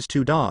find these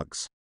 2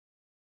 dogs.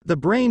 The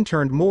brain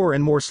turned more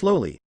and more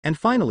slowly, and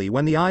finally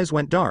when the eyes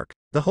went dark,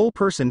 the whole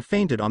person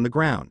fainted on the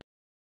ground.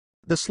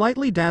 The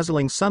slightly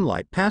dazzling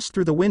sunlight passed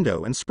through the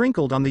window and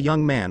sprinkled on the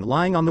young man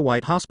lying on the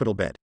white hospital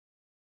bed.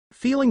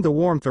 Feeling the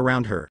warmth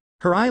around her,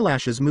 her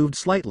eyelashes moved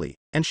slightly,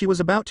 and she was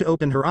about to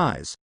open her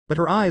eyes, but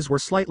her eyes were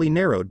slightly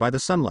narrowed by the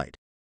sunlight.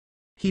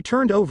 He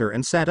turned over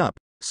and sat up,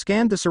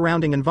 scanned the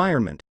surrounding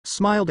environment,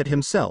 smiled at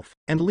himself,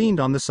 and leaned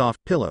on the soft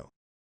pillow.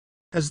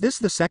 Is this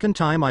the second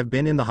time I've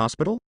been in the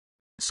hospital?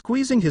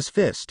 Squeezing his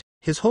fist,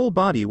 his whole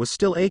body was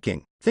still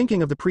aching.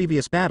 Thinking of the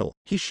previous battle,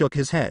 he shook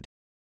his head.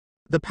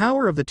 The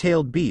power of the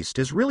tailed beast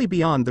is really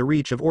beyond the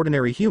reach of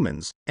ordinary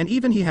humans, and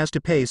even he has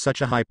to pay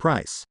such a high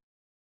price.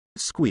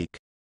 Squeak.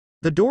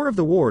 The door of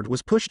the ward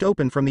was pushed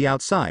open from the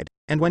outside,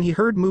 and when he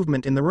heard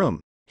movement in the room,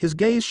 his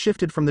gaze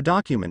shifted from the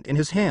document in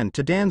his hand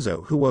to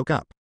Danzo, who woke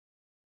up.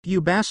 You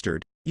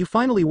bastard, you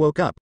finally woke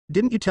up,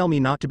 didn't you tell me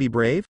not to be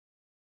brave?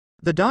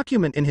 The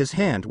document in his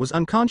hand was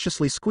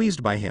unconsciously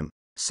squeezed by him.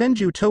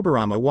 Senju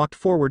Tobarama walked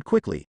forward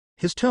quickly.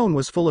 His tone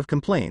was full of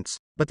complaints,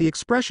 but the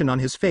expression on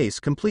his face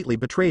completely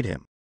betrayed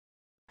him.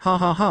 Ha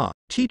ha ha,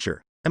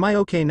 teacher, am I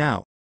okay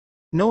now?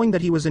 Knowing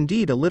that he was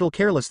indeed a little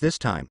careless this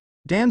time,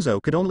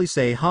 Danzo could only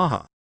say ha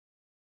ha.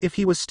 If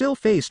he was still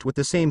faced with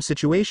the same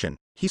situation,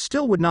 he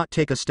still would not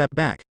take a step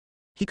back.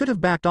 He could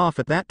have backed off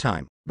at that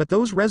time, but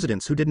those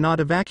residents who did not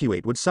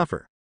evacuate would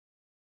suffer.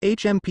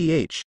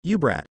 HMPH, you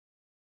brat.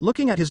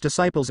 Looking at his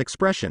disciple's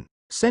expression,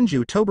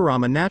 Senju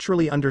Tobarama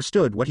naturally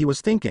understood what he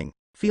was thinking,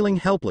 feeling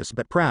helpless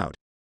but proud.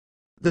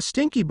 The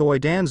stinky boy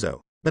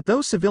Danzo, but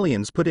those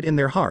civilians put it in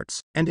their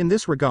hearts, and in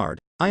this regard,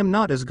 I am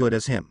not as good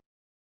as him.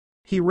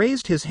 He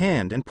raised his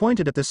hand and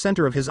pointed at the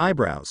center of his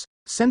eyebrows,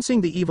 sensing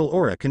the evil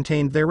aura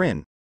contained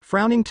therein,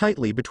 frowning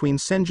tightly between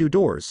Senju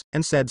doors,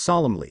 and said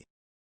solemnly.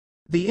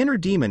 The inner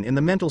demon in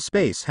the mental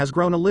space has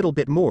grown a little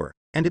bit more,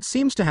 and it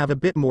seems to have a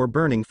bit more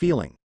burning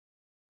feeling.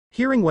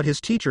 Hearing what his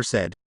teacher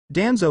said,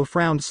 Danzo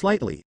frowned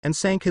slightly, and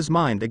sank his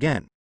mind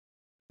again.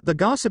 The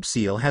gossip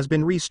seal has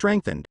been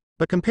re-strengthened,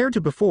 but compared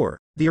to before,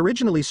 the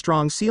originally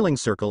strong sealing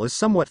circle is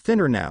somewhat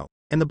thinner now,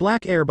 and the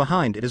black air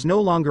behind it is no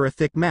longer a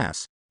thick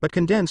mass, but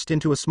condensed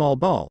into a small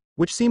ball,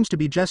 which seems to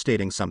be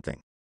gestating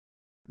something.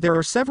 There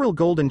are several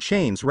golden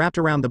chains wrapped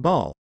around the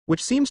ball,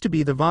 which seems to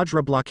be the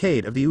Vajra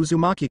blockade of the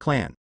Uzumaki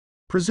clan.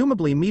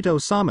 Presumably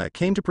Mito-sama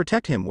came to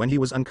protect him when he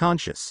was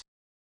unconscious.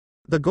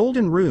 The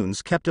golden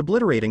runes kept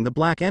obliterating the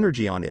black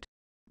energy on it,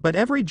 but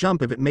every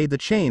jump of it made the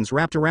chains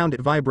wrapped around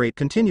it vibrate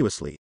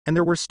continuously, and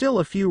there were still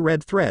a few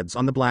red threads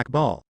on the black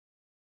ball.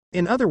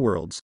 In other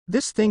words,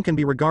 this thing can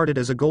be regarded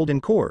as a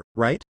golden core,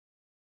 right?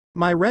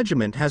 My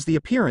regiment has the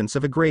appearance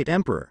of a great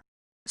emperor.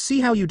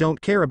 See how you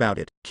don't care about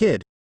it,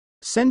 kid.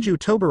 Senju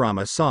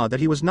Tobarama saw that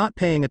he was not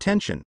paying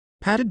attention,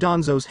 patted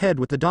Danzo's head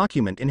with the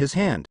document in his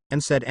hand,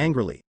 and said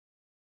angrily.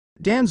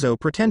 Danzo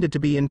pretended to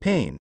be in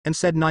pain, and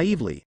said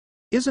naively,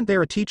 "Isn't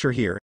there a teacher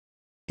here?"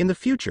 In the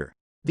future,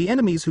 the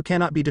enemies who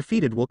cannot be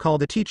defeated will call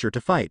the teacher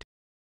to fight.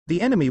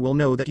 The enemy will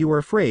know that you are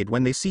afraid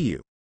when they see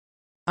you.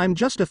 I'm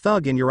just a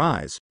thug in your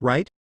eyes,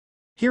 right?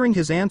 Hearing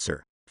his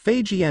answer,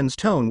 Fei Jian's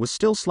tone was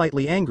still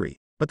slightly angry,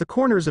 but the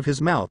corners of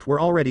his mouth were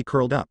already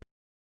curled up.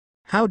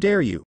 How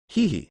dare you,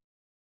 hee.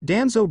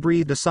 Danzo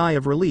breathed a sigh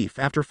of relief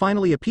after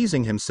finally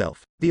appeasing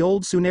himself, the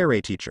old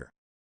Tsunere teacher.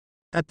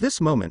 At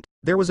this moment,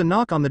 there was a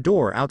knock on the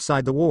door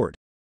outside the ward.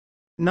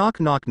 Knock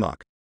knock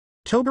knock.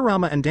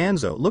 Tobirama and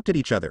Danzo looked at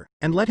each other,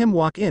 and let him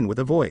walk in with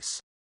a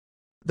voice.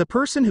 The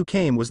person who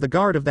came was the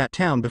guard of that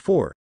town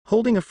before,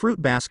 holding a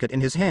fruit basket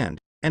in his hand,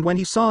 and when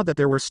he saw that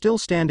there were still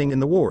standing in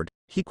the ward,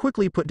 he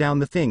quickly put down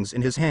the things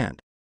in his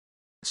hand.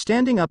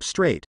 Standing up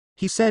straight,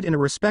 he said in a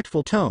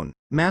respectful tone,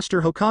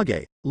 Master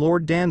Hokage,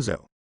 Lord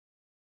Danzo.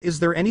 Is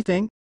there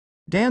anything?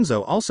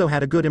 Danzo also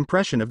had a good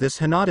impression of this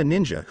Hinata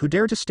ninja who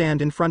dared to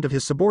stand in front of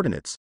his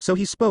subordinates, so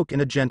he spoke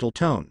in a gentle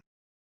tone.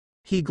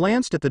 He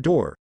glanced at the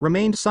door,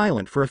 remained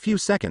silent for a few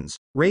seconds,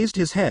 raised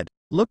his head,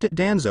 looked at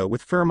Danzo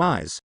with firm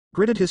eyes,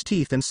 gritted his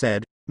teeth and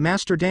said,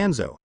 Master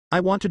Danzo, I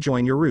want to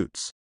join your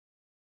roots.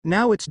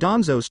 Now it's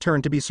Danzo's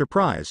turn to be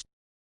surprised.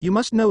 You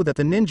must know that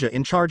the ninja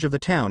in charge of the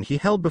town he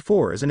held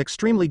before is an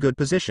extremely good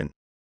position.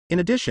 In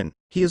addition,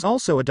 he is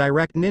also a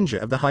direct ninja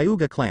of the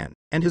Hyuga clan,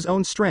 and his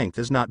own strength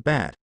is not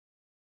bad.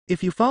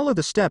 If you follow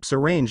the steps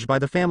arranged by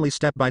the family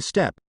step by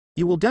step,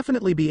 you will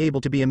definitely be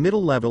able to be a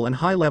middle-level and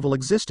high-level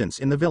existence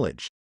in the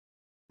village.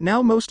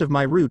 Now most of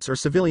my roots are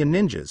civilian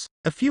ninjas,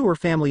 a few are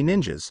family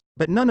ninjas,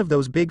 but none of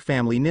those big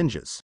family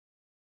ninjas.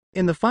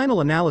 In the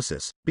final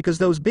analysis, because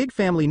those big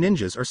family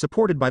ninjas are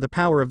supported by the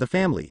power of the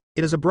family,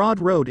 it is a broad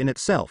road in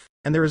itself,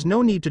 and there is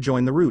no need to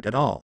join the route at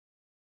all.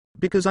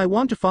 Because I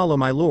want to follow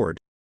my lord.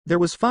 There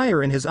was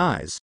fire in his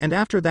eyes, and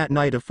after that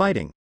night of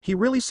fighting, he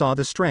really saw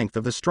the strength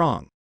of the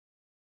strong.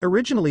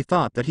 Originally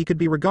thought that he could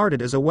be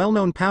regarded as a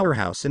well-known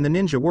powerhouse in the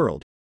ninja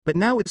world, but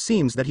now it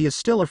seems that he is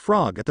still a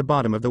frog at the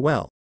bottom of the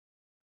well.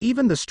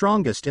 Even the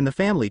strongest in the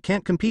family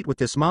can't compete with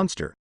this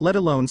monster, let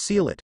alone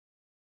seal it.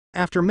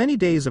 After many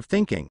days of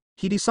thinking,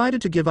 he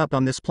decided to give up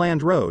on this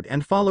planned road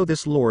and follow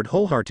this lord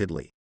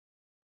wholeheartedly.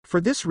 For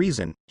this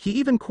reason, he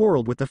even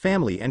quarreled with the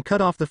family and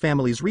cut off the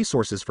family's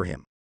resources for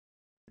him.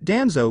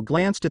 Danzo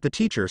glanced at the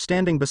teacher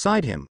standing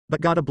beside him,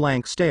 but got a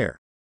blank stare.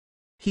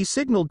 He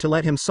signaled to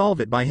let him solve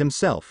it by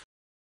himself.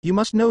 You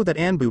must know that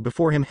Anbu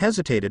before him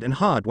hesitated and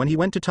hawed when he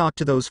went to talk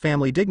to those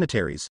family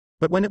dignitaries,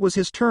 but when it was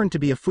his turn to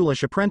be a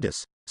foolish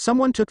apprentice,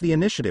 someone took the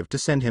initiative to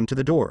send him to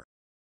the door.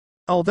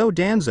 Although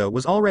Danzo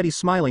was already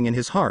smiling in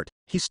his heart,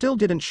 he still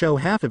didn't show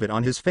half of it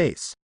on his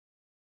face.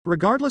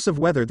 Regardless of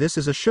whether this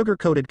is a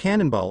sugar-coated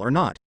cannonball or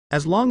not,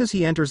 as long as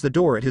he enters the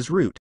door at his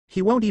route,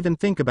 he won't even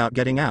think about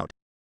getting out.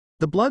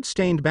 The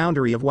blood-stained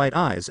boundary of white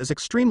eyes is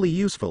extremely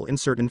useful in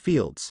certain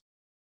fields.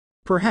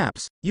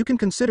 Perhaps, you can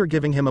consider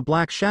giving him a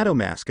black shadow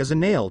mask as a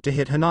nail to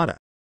hit Hinata.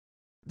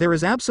 There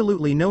is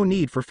absolutely no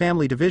need for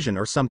family division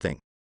or something.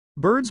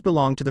 Birds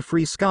belong to the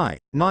free sky,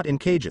 not in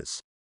cages.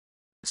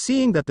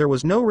 Seeing that there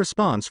was no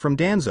response from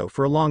Danzo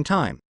for a long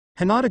time,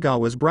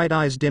 Hinatagawa's bright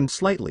eyes dimmed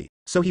slightly,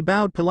 so he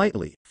bowed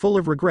politely, full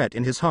of regret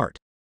in his heart.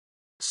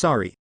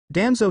 Sorry,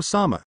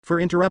 Danzo-sama, for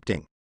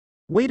interrupting.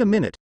 Wait a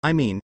minute,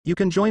 you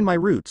can join my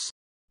roots.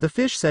 The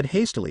fish said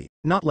hastily,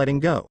 not letting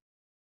go.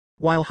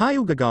 While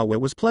Hyugagawa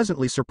was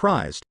pleasantly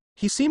surprised,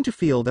 he seemed to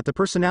feel that the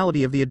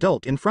personality of the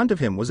adult in front of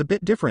him was a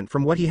bit different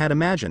from what he had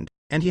imagined,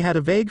 and he had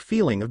a vague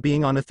feeling of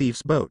being on a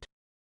thief's boat.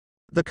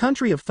 The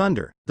country of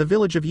thunder, the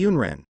village of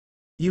Yunren.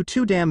 You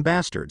two damn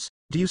bastards,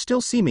 do you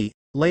still see me,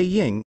 Lei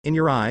Ying, in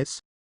your eyes?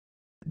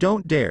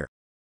 Don't dare.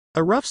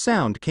 A rough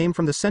sound came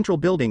from the central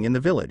building in the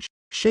village,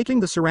 shaking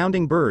the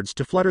surrounding birds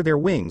to flutter their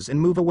wings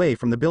and move away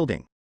from the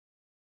building.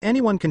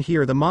 Anyone can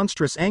hear the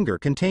monstrous anger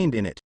contained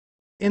in it.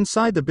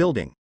 Inside the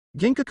building,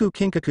 Ginkaku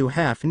Kinkaku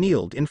half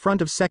kneeled in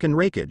front of second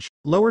Raikage,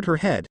 lowered her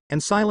head,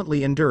 and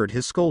silently endured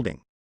his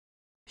scolding.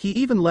 He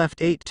even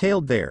left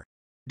Eight-Tailed there.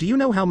 Do you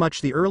know how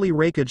much the early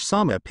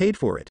Raikage-sama paid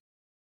for it?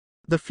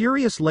 The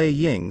furious Lei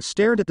Ying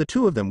stared at the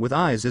two of them with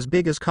eyes as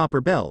big as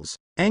copper bells,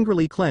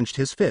 angrily clenched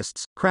his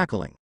fists,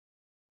 crackling.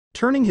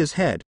 Turning his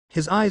head,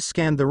 his eyes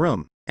scanned the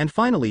room, and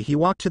finally he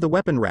walked to the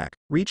weapon rack,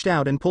 reached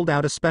out and pulled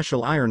out a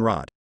special iron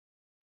rod.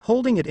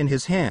 Holding it in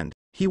his hand,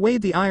 he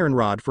weighed the iron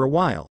rod for a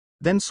while,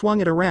 then swung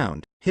it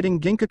around, hitting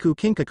Ginkaku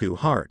Kinkaku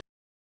hard.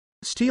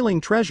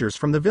 Stealing treasures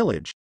from the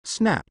village,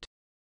 snapped.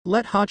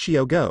 Let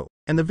Hachio go,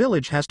 and the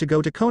village has to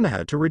go to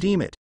Konoha to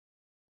redeem it.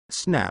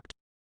 Snapped.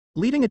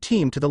 Leading a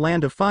team to the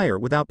land of fire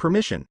without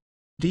permission.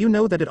 Do you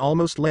know that it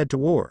almost led to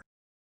war?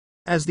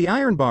 As the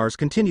iron bars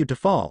continued to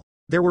fall,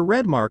 there were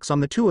red marks on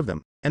the two of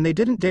them, and they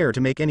didn't dare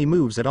to make any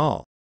moves at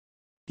all.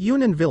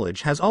 Yunnan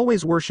village has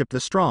always worshipped the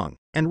strong,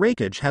 and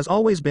Raikage has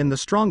always been the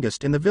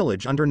strongest in the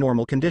village under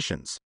normal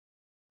conditions.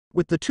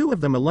 With the two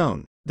of them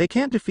alone, they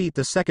can't defeat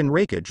the second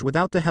Raikage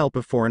without the help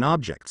of foreign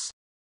objects.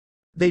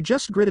 They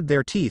just gritted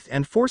their teeth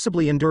and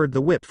forcibly endured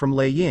the whip from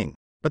Lei Ying,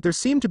 but there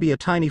seemed to be a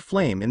tiny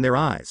flame in their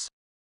eyes.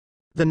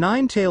 The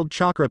nine-tailed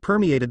chakra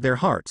permeated their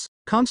hearts,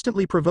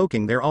 constantly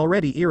provoking their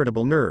already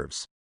irritable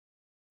nerves.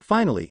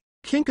 Finally,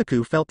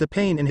 Kinkaku felt the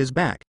pain in his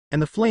back,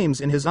 and the flames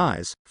in his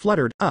eyes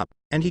fluttered up,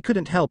 and he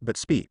couldn't help but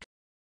speak.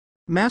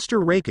 Master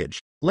Raikage,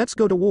 let's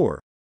go to war.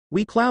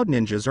 We cloud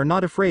ninjas are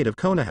not afraid of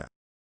Konoha.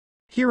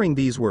 Hearing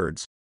these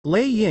words,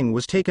 Lei Ying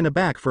was taken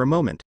aback for a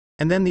moment,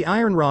 and then the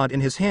iron rod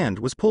in his hand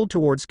was pulled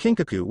towards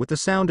Kinkaku with the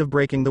sound of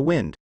breaking the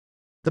wind.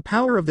 The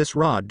power of this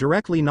rod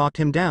directly knocked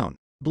him down,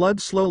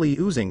 blood slowly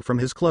oozing from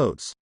his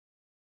clothes.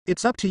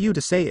 It's up to you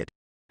to say it.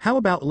 How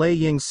about Lei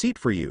Ying's seat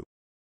for you?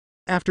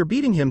 After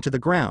beating him to the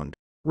ground,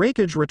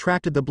 Raikage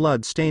retracted the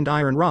blood-stained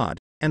iron rod,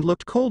 and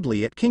looked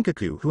coldly at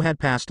Kinkaku who had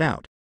passed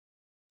out.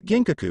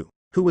 Ginkaku,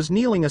 who was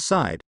kneeling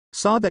aside,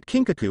 saw that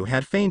Kinkaku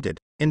had fainted,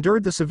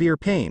 endured the severe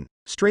pain,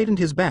 straightened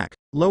his back,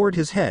 lowered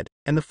his head,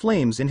 and the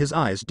flames in his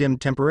eyes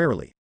dimmed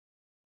temporarily.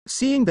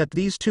 Seeing that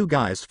these two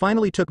guys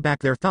finally took back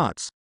their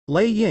thoughts,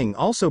 Lei Ying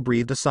also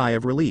breathed a sigh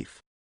of relief.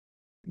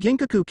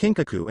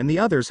 Kinkaku and the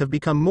others have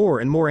become more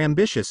and more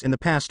ambitious in the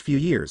past few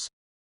years.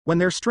 When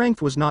their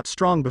strength was not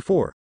strong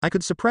before, I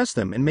could suppress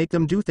them and make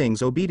them do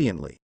things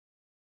obediently.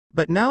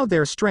 But now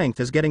their strength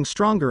is getting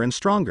stronger and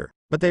stronger,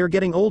 but they are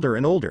getting older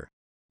and older.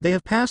 They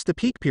have passed the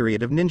peak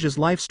period of ninjas'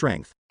 life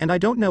strength, and I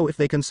don't know if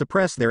they can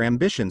suppress their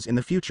ambitions in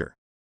the future.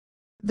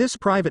 This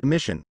private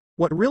mission,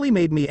 what really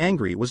made me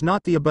angry was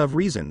not the above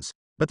reasons,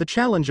 but the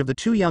challenge of the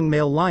two young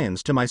male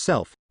lions to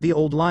myself, the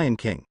old Lion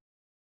King.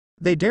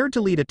 They dared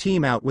to lead a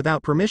team out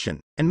without permission,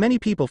 and many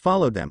people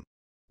followed them.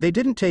 They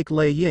didn't take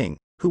Lei Ying,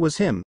 who was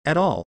him, at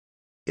all.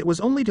 It was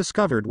only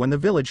discovered when the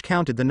village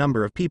counted the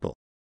number of people.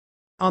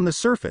 On the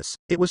surface,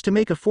 it was to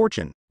make a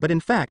fortune, but in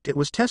fact it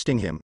was testing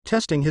him,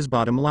 testing his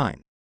bottom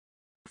line.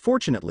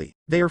 Fortunately,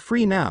 they are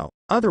free now,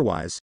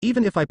 otherwise,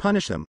 even if I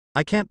punish them,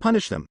 I can't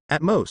punish them.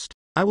 At most,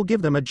 I will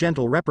give them a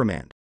gentle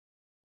reprimand.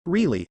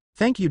 Really,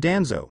 thank you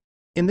Danzo.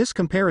 In this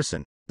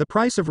comparison, the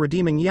price of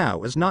redeeming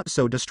Yao is not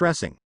so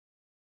distressing.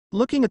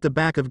 Looking at the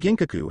back of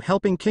Ginkaku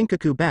helping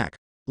Kinkaku back,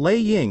 Lei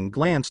Ying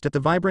glanced at the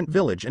vibrant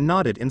village and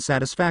nodded in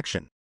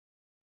satisfaction.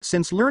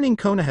 Since learning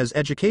Konoha's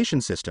education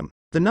system,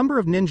 the number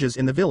of ninjas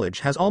in the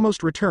village has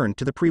almost returned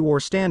to the pre-war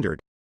standard.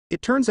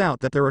 It turns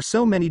out that there are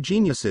so many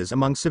geniuses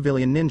among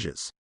civilian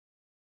ninjas.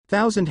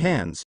 Thousand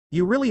Hands,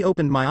 you really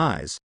opened my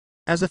eyes.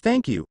 As a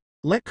thank you,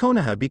 let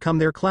Konoha become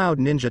their cloud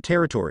ninja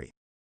territory.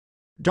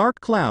 Dark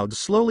clouds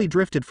slowly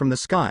drifted from the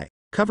sky,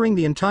 covering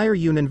the entire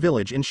Yunnan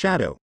village in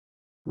shadow.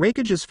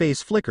 Raikage's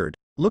face flickered,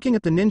 looking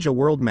at the ninja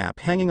world map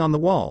hanging on the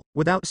wall,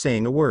 without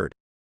saying a word.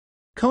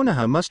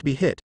 Konoha must be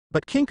hit,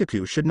 but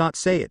Kinkaku should not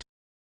say it.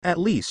 At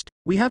least,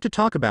 we have to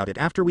talk about it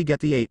after we get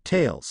the 8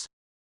 tails.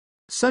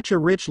 Such a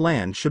rich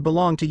land should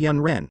belong to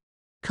Yunren.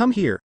 Come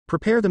here,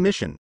 prepare the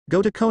mission,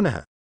 go to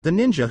Konoha, the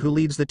ninja who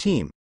leads the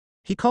team.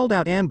 He called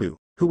out Anbu,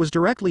 who was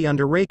directly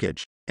under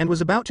Raikage, and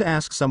was about to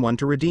ask someone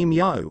to redeem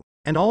Yao,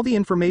 and all the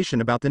information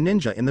about the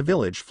ninja in the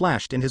village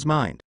flashed in his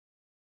mind.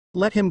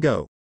 Let him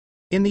go.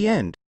 In the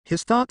end,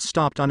 his thoughts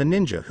stopped on a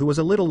ninja who was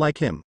a little like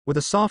him, with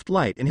a soft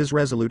light in his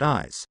resolute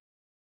eyes.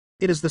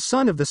 It is the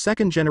son of the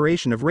second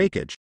generation of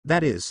Raikage,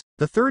 that is,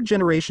 the third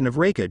generation of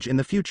Raikage in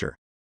the future.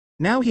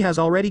 Now he has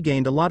already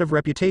gained a lot of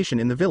reputation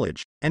in the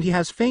village, and he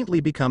has faintly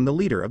become the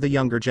leader of the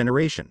younger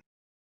generation.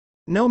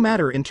 No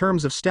matter in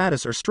terms of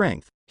status or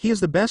strength, he is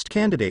the best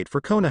candidate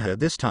for Konoha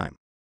this time.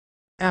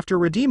 After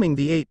redeeming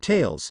the 8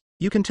 tails,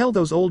 you can tell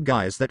those old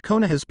guys that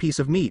Konoha's piece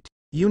of meat,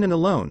 Yunnan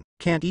alone,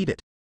 can't eat it.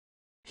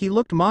 He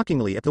looked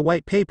mockingly at the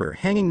white paper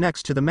hanging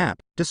next to the map,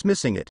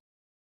 dismissing it.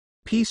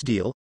 Peace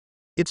deal?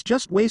 It's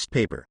just waste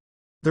paper.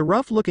 The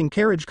rough-looking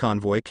carriage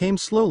convoy came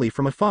slowly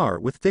from afar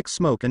with thick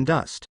smoke and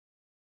dust.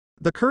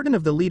 The curtain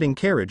of the leading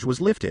carriage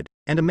was lifted,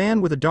 and a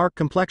man with a dark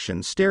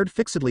complexion stared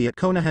fixedly at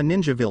Konoha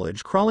Ninja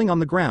Village crawling on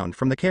the ground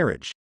from the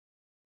carriage.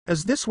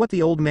 Is this what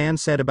the old man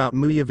said about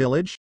Muya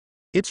Village?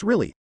 It's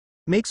really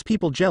makes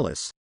people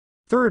jealous.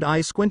 Third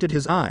Eye squinted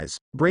his eyes,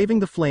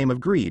 braving the flame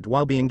of greed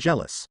while being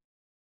jealous.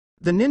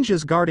 The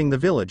ninjas guarding the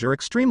village are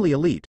extremely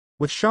elite,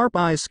 with sharp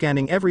eyes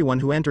scanning everyone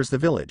who enters the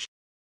village.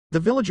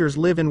 The villagers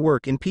live and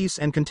work in peace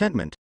and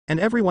contentment, and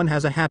everyone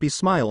has a happy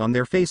smile on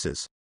their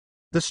faces.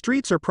 The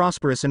streets are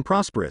prosperous,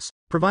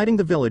 providing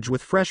the village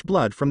with fresh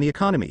blood from the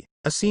economy,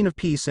 a scene of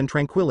peace and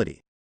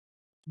tranquility.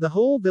 The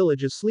whole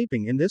village is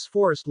sleeping in this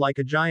forest like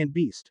a giant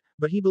beast,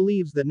 but he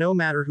believes that no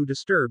matter who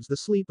disturbs the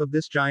sleep of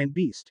this giant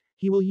beast,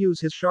 he will use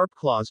his sharp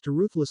claws to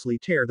ruthlessly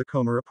tear the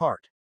Komer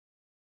apart.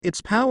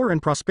 Its power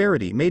and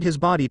prosperity made his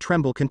body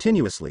tremble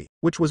continuously,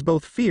 which was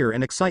both fear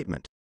and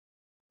excitement.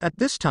 At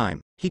this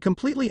time, he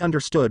completely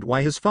understood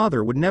why his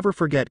father would never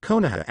forget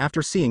Konoha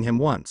after seeing him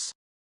once.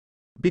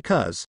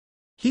 Because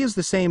he is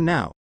the same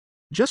now.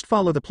 Just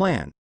follow the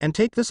plan, and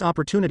take this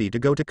opportunity to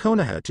go to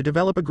Konoha to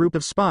develop a group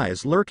of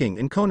spies lurking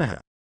in Konoha.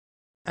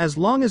 As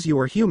long as you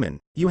are human,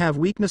 you have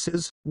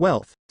weaknesses,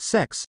 wealth,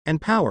 sex, and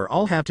power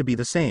all have to be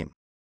the same.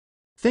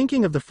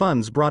 Thinking of the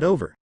funds brought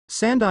over,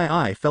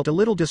 Sandai felt a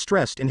little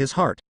distressed in his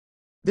heart.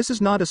 This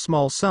is not a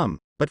small sum,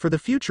 but for the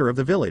future of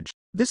the village,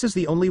 this is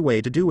the only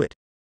way to do it.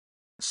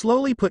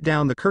 Slowly put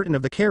down the curtain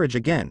of the carriage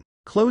again,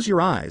 close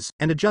your eyes,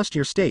 and adjust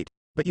your state,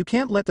 but you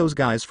can't let those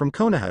guys from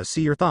Konoha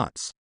see your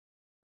thoughts.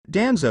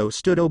 Danzo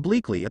stood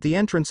obliquely at the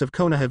entrance of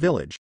Konoha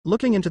village,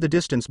 looking into the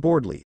distance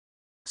boredly.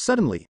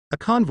 Suddenly, a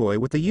convoy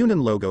with the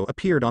Yunin logo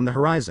appeared on the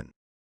horizon.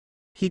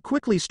 He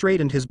quickly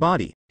straightened his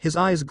body, his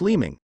eyes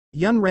gleaming.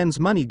 Yun Ren's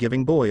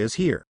money-giving boy is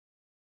here.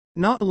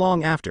 Not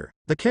long after,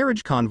 the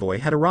carriage convoy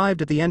had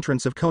arrived at the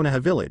entrance of Konoha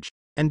village,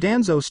 and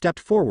Danzo stepped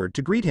forward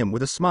to greet him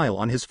with a smile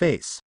on his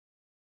face.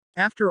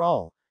 After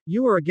all,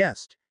 you are a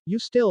guest, you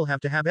still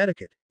have to have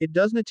etiquette, it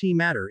doesn't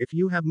matter if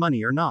you have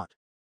money or not.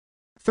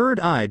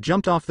 Third Eye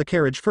jumped off the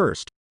carriage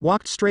first,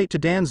 walked straight to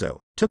Danzo,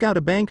 took out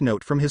a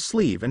banknote from his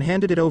sleeve and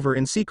handed it over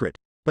in secret,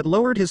 but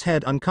lowered his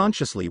head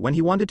unconsciously when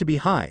he wanted to be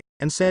high,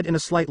 and said in a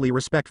slightly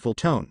respectful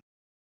tone.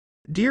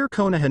 Dear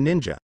Konoha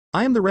Ninja,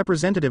 I am the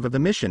representative of the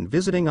mission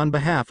visiting on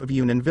behalf of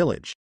Yunin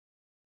village.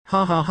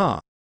 Ha ha ha.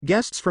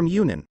 Guests from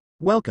Yunin,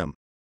 welcome.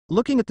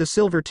 Looking at the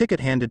silver ticket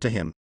handed to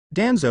him,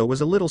 Danzo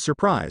was a little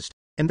surprised,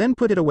 and then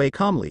put it away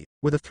calmly,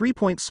 with a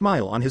 3-point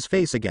smile on his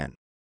face again.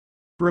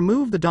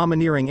 Remove the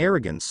domineering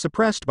arrogance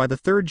suppressed by the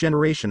third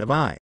generation of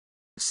Eye.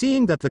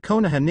 Seeing that the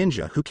Konoha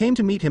ninja who came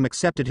to meet him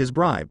accepted his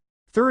bribe,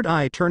 Third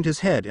Eye turned his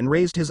head and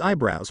raised his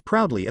eyebrows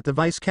proudly at the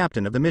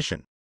vice-captain of the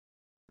mission.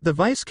 The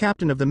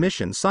vice-captain of the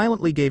mission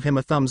silently gave him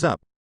a thumbs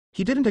up.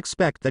 He didn't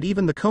expect that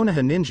even the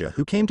Konoha ninja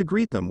who came to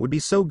greet them would be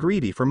so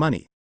greedy for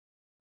money.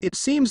 It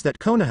seems that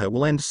Konoha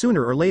will end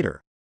sooner or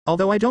later,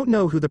 although I don't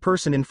know who the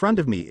person in front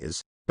of me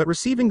is, but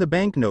receiving the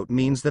banknote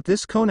means that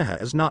this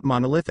Konoha is not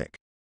monolithic.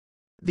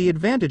 The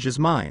advantage is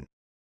mine.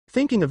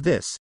 Thinking of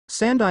this,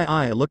 Sandai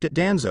Eye looked at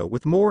Danzo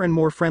with more and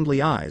more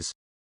friendly eyes.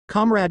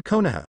 Comrade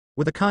Konoha,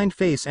 with a kind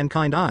face and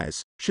kind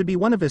eyes, should be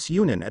one of us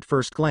Yunin at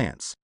first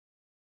glance.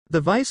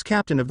 The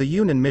vice-captain of the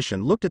Yunin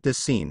mission looked at this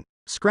scene,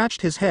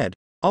 scratched his head,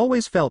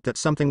 always felt that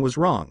something was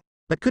wrong,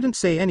 but couldn't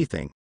say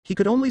anything. He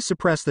could only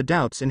suppress the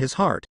doubts in his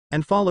heart,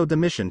 and followed the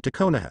mission to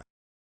Konoha.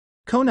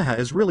 Konoha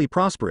is really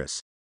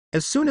prosperous.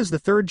 As soon as the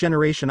third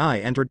generation Eye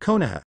entered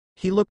Konoha,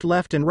 he looked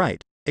left and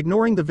right,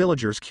 ignoring the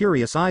villagers'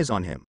 curious eyes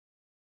on him.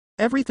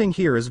 Everything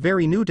here is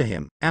very new to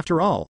him,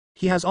 after all,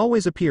 he has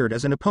always appeared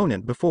as an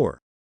opponent before.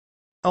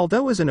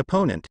 Although as an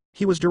opponent,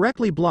 he was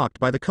directly blocked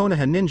by the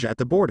Konoha ninja at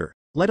the border,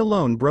 let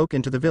alone broke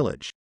into the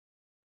village.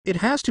 It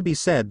has to be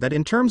said that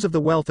in terms of the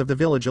wealth of the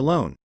village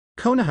alone,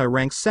 Konoha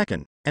ranks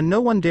second, and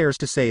no one dares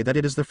to say that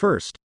it is the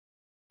first.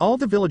 All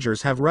the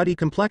villagers have ruddy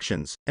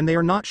complexions, and they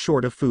are not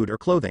short of food or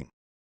clothing.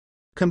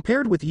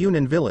 Compared with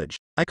Yunin village,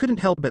 I couldn't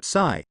help but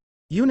sigh.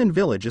 Yunin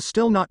village is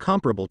still not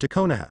comparable to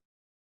Konoha.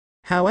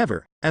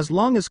 However, as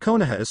long as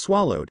Konoha is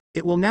swallowed,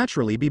 it will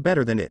naturally be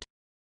better than it.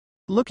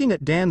 Looking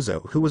at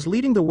Danzo who was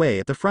leading the way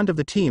at the front of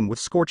the team with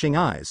scorching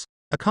eyes,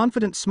 a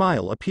confident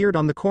smile appeared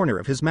on the corner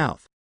of his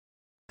mouth.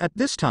 At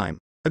this time,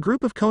 a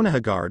group of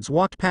Konoha guards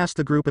walked past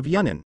the group of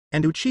Yunin,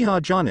 and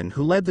Uchiha Jonin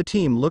who led the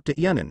team looked at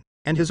Yunin,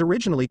 and his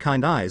originally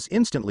kind eyes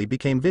instantly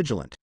became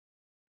vigilant.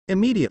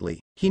 Immediately,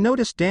 he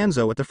noticed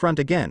Danzo at the front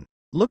again,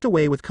 looked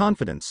away with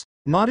confidence,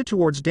 nodded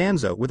towards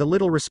Danzo with a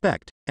little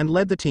respect, and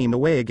led the team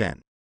away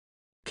again.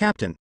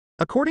 Captain,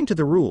 according to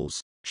the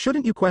rules,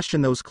 shouldn't you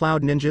question those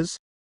Cloud Ninjas?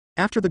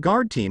 After the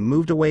guard team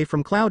moved away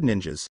from Cloud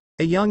Ninjas,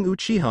 a young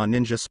Uchiha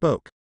ninja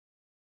spoke.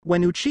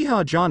 When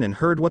Uchiha Jonin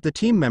heard what the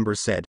team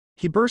members said,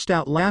 he burst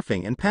out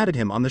laughing and patted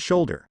him on the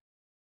shoulder.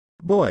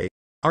 Boy,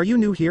 are you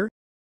new here?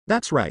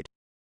 That's right.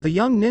 The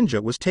young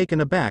ninja was taken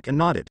aback and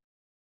nodded.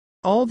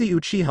 All the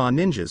Uchiha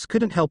ninjas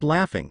couldn't help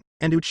laughing,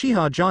 and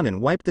Uchiha Jonin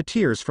wiped the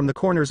tears from the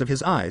corners of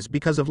his eyes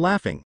because of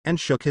laughing, and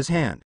shook his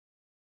hand.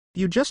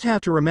 You just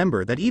have to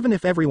remember that even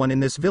if everyone in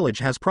this village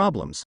has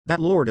problems, that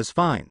lord is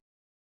fine.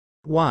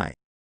 Why?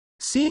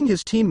 Seeing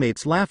his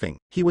teammates laughing,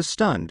 he was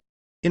stunned.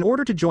 In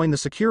order to join the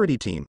security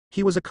team,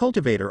 he was a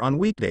cultivator on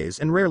weekdays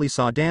and rarely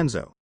saw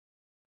Danzo.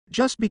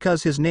 Just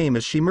because his name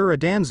is Shimura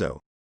Danzo,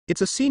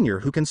 it's a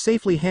senior who can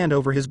safely hand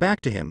over his back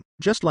to him,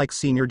 just like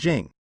Senior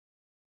Jing.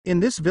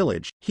 In this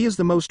village, he is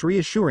the most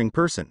reassuring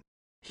person.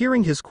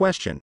 Hearing his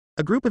question,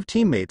 a group of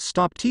teammates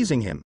stopped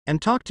teasing him,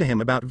 and talked to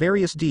him about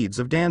various deeds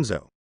of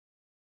Danzo.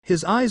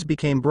 His eyes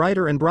became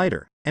brighter and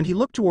brighter, and he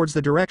looked towards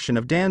the direction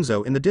of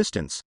Danzo in the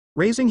distance,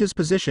 raising his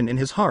position in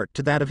his heart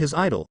to that of his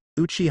idol,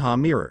 Uchiha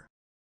Mirror.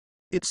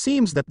 It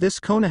seems that this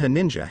Konoha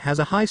ninja has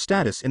a high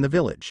status in the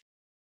village.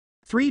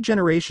 3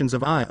 generations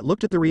of Aya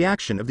looked at the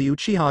reaction of the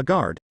Uchiha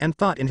guard, and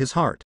thought in his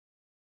heart.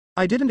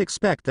 I didn't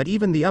expect that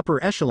even the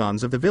upper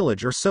echelons of the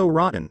village are so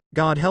rotten,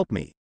 God help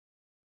me.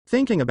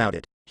 Thinking about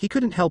it, he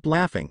couldn't help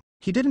laughing.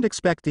 He didn't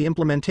expect the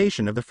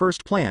implementation of the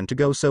first plan to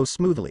go so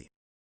smoothly.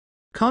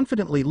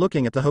 Confidently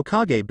looking at the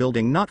Hokage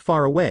building not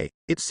far away,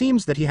 it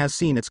seems that he has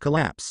seen its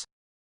collapse.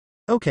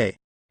 Okay,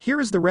 here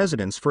is the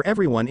residence for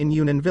everyone in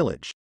Yunin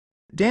village.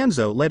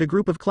 Danzo led a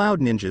group of Cloud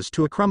Ninjas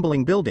to a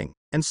crumbling building,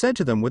 and said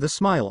to them with a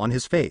smile on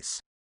his face.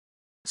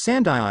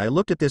 Sandai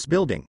looked at this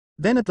building,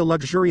 then at the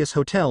luxurious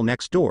hotel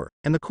next door,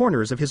 and the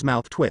corners of his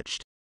mouth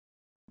twitched.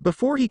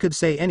 Before he could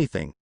say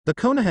anything, the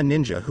Konoha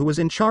ninja who was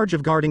in charge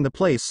of guarding the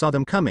place saw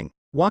them coming,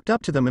 walked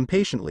up to them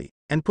impatiently,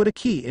 and put a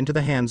key into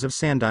the hands of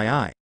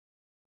Sandai.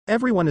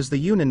 Everyone is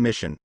the Yunin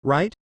mission,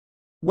 right?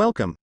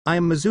 Welcome, I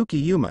am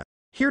Mizuki Yuma,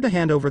 here to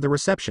hand over the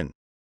reception.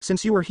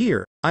 Since you are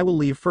here, I will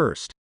leave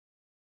first.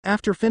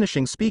 After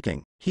finishing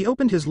speaking, he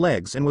opened his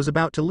legs and was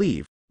about to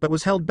leave, but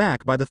was held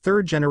back by the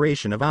third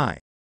generation of I.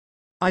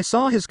 I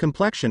saw his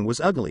complexion was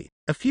ugly,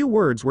 a few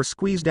words were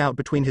squeezed out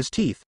between his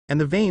teeth,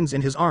 and the veins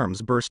in his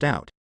arms burst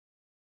out.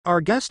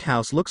 Our guest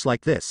house looks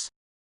like this.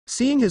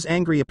 Seeing his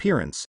angry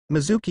appearance,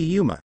 Mizuki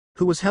Yuma,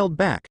 who was held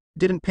back,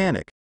 didn't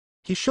panic.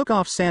 He shook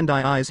off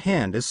Sandai Ai's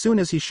hand as soon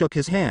as he shook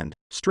his hand,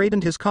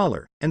 straightened his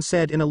collar, and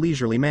said in a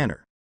leisurely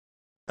manner.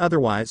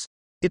 Otherwise,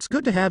 it's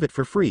good to have it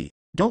for free,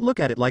 don't look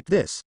at it like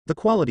this, the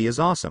quality is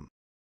awesome.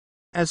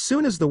 As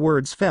soon as the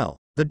words fell,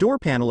 the door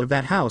panel of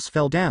that house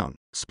fell down,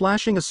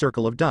 splashing a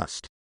circle of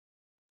dust.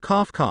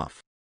 Cough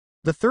cough.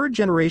 The third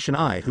generation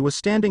I who was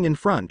standing in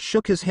front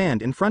shook his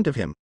hand in front of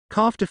him,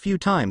 coughed a few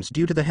times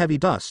due to the heavy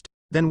dust,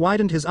 then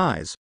widened his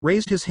eyes,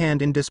 raised his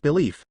hand in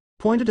disbelief,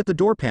 pointed at the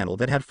door panel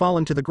that had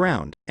fallen to the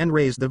ground, and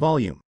raised the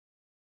volume.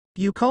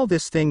 You call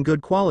this thing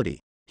good quality?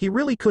 He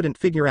really couldn't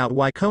figure out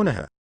why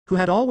Konoha, who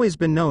had always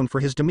been known for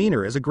his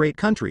demeanor as a great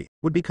country,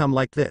 would become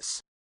like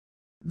this.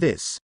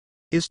 This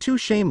is too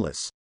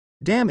shameless.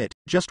 Damn it,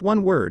 just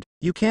one word,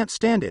 you can't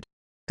stand it.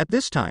 At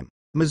this time,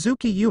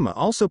 Mizuki Yuma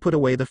also put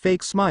away the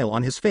fake smile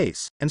on his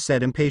face, and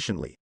said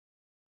impatiently.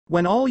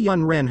 When all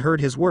Yun-Ren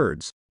heard his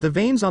words, the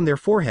veins on their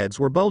foreheads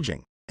were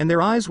bulging, and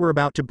their eyes were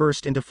about to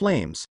burst into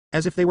flames,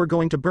 as if they were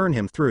going to burn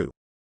him through.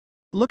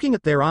 Looking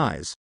at their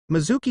eyes,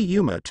 Mizuki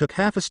Yuma took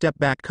half a step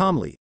back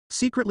calmly,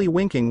 secretly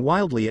winking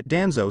wildly at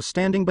Danzo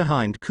standing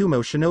behind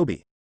Kumo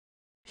Shinobi.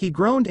 He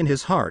groaned in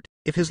his heart,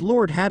 if his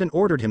lord hadn't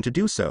ordered him to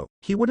do so,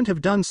 he wouldn't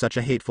have done such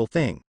a hateful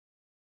thing.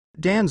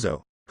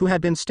 Danzo, who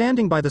had been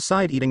standing by the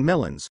side eating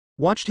melons,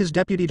 watched his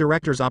deputy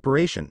director's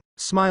operation,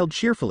 smiled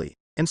cheerfully,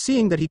 and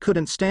seeing that he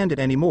couldn't stand it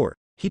anymore,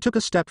 he took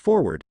a step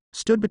forward,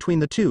 stood between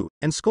the two,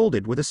 and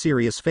scolded with a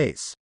serious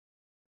face.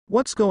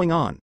 What's going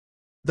on?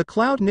 The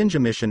Cloud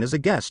Ninja mission is a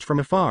guest from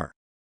afar.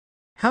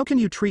 How can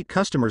you treat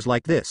customers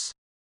like this?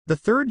 The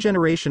third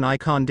generation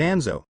icon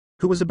Danzo,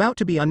 who was about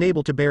to be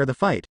unable to bear the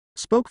fight,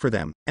 spoke for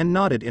them, and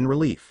nodded in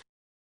relief.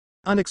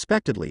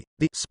 Unexpectedly,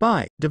 the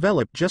spy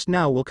developed just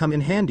now will come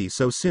in handy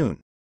so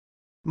soon.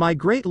 My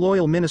great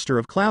loyal minister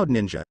of Cloud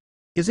Ninja,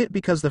 is it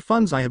because the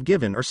funds I have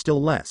given are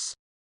still less?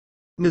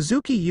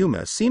 Mizuki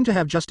Yuma seemed to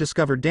have just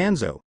discovered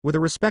Danzo, with a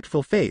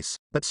respectful face,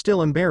 but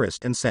still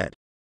embarrassed and said.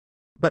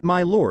 But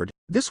my lord,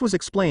 this was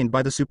explained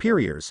by the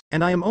superiors,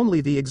 and I am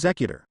only the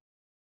executor.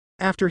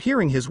 After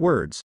hearing his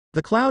words,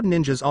 the Cloud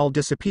Ninjas all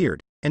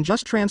disappeared, and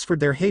just transferred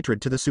their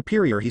hatred to the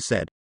superior he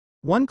said.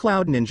 One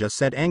Cloud Ninja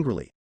said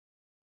angrily.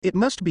 It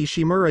must be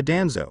Shimura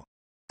Danzo.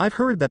 I've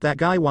heard that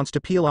guy wants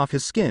to peel off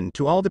his skin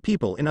to all the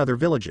people in other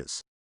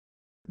villages.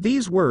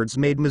 These words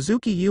made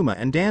Mizuki Yuma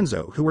and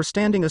Danzo who were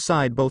standing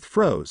aside both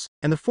froze,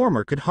 and the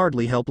former could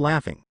hardly help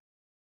laughing.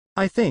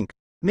 I think,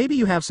 maybe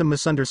you have some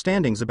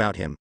misunderstandings about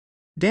him.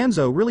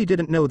 Danzo really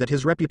didn't know that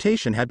his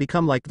reputation had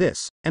become like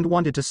this, and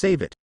wanted to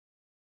save it.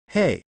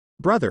 Hey,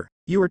 brother,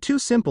 you are too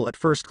simple at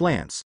first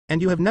glance,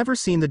 and you have never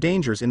seen the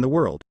dangers in the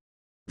world.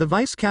 The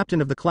vice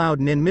captain of the Cloud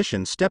Nin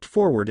mission stepped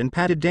forward and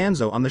patted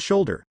Danzo on the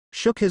shoulder,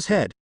 shook his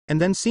head, and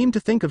then seemed to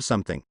think of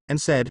something,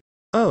 and said,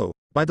 Oh,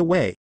 by the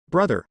way,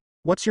 brother,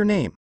 what's your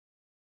name?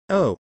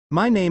 Oh,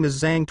 my name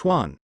is Zhang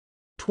Tuan.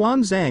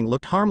 Tuan Zhang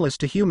looked harmless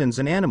to humans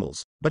and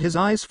animals, but his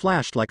eyes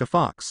flashed like a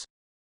fox.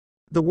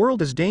 The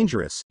world is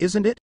dangerous,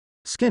 isn't it?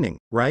 Skinning,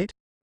 right?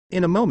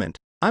 In a moment,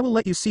 I will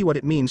let you see what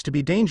it means to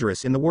be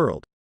dangerous in the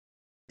world.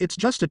 It's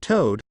just a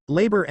toad,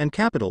 labor and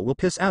capital will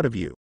piss out of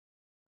you.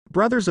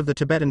 Brothers of the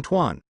Tibetan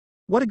Tuan.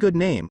 What a good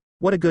name,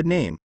 what a good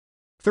name.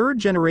 Third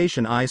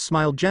generation I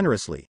smiled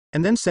generously,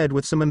 and then said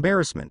with some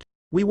embarrassment,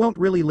 we won't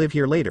really live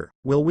here later,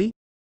 will we?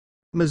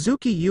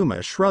 Mizuki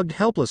Yuma shrugged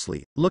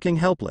helplessly, looking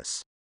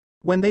helpless.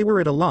 When they were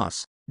at a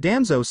loss,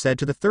 Danzo said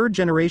to the third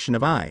generation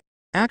of I,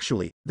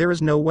 actually, there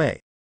is no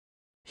way.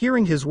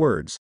 Hearing his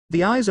words,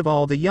 the eyes of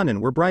all the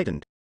Yunnan were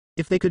brightened.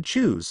 If they could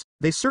choose,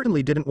 they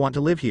certainly didn't want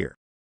to live here.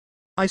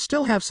 I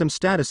still have some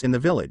status in the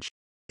village.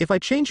 If I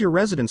change your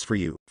residence for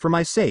you, for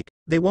my sake,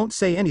 they won't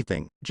say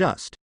anything,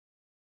 just.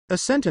 A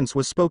sentence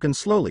was spoken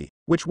slowly,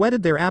 which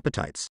whetted their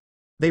appetites.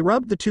 They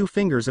rubbed the two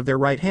fingers of their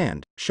right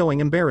hand, showing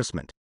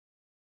embarrassment.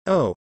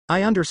 Oh,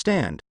 I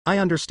understand, I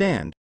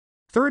understand.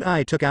 Third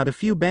Eye took out a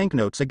few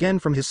banknotes again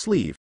from his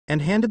sleeve,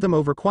 and handed them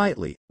over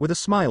quietly, with a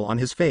smile on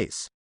his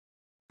face.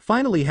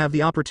 Finally have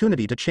the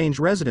opportunity to change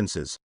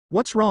residences,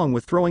 what's wrong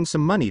with throwing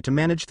some money to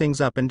manage things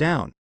up and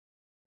down?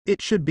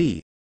 It should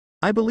be.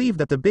 I believe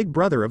that the big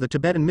brother of the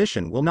Tibetan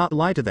mission will not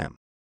lie to them.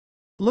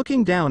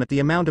 Looking down at the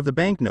amount of the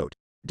banknote,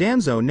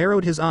 Danzo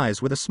narrowed his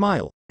eyes with a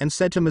smile, and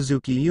said to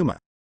Mizuki Yuma.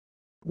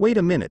 Wait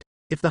a minute,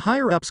 if the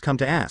higher-ups come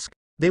to ask,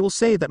 they will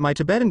say that my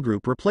Tibetan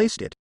group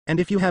replaced it, and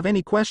if you have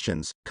any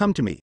questions, come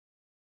to me.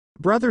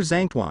 Brother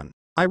Zhangtuan,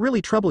 I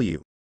really trouble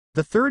you.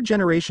 The third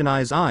generation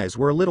I's eyes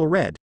were a little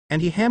red,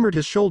 and he hammered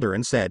his shoulder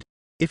and said,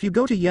 if you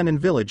go to Yunnan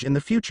village in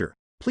the future,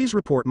 please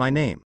report my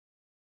name.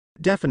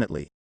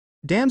 Definitely.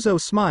 Danzo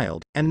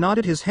smiled, and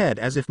nodded his head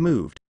as if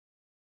moved.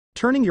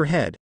 Turning your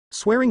head,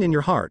 swearing in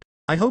your heart,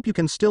 I hope you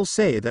can still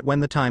say that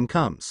when the time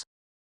comes.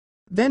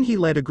 Then he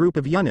led a group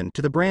of Yunnan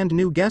to the brand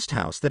new guest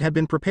house that had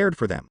been prepared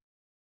for them.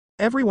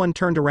 Everyone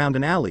turned around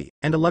an alley,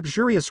 and a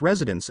luxurious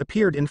residence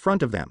appeared in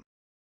front of them.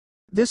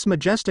 This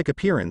majestic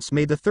appearance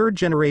made the third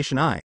generation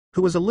Ai,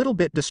 who was a little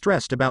bit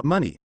distressed about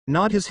money,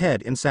 nod his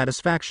head in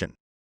satisfaction.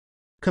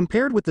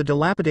 Compared with the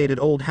dilapidated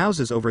old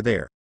houses over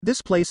there,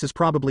 this place is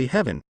probably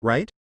heaven,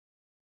 right?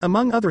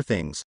 Among other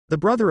things, the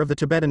brother of the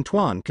Tibetan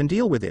Tuan can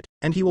deal with it,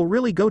 and he will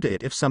really go to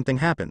it if something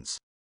happens.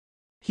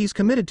 He's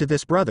committed to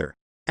this brother.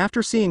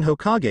 After seeing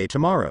Hokage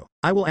tomorrow,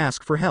 I will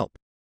ask for help.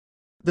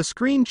 The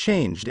screen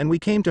changed and we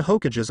came to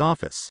Hokage's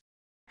office.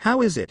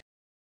 How is it?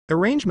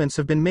 Arrangements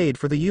have been made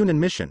for the Yunnan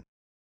mission.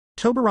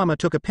 Tobirama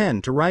took a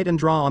pen to write and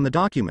draw on the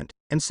document,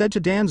 and said to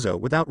Danzo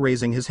without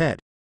raising his head.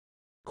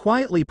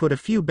 Quietly put a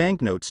few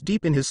banknotes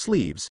deep in his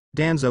sleeves,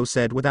 Danzo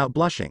said without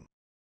blushing.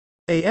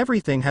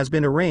 Everything has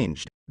been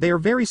arranged, they are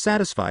very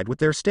satisfied with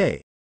their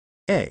stay.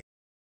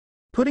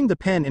 Putting the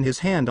pen in his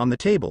hand on the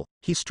table,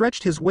 he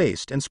stretched his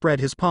waist and spread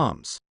his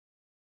palms.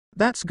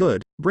 That's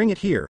good, bring it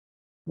here.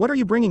 What are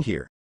you bringing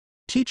here?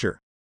 Teacher.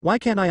 Why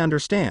can't I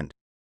understand?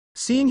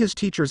 Seeing his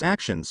teacher's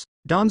actions,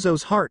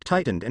 Danzo's heart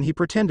tightened and he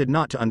pretended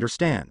not to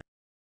understand.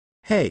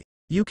 Hey,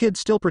 you kids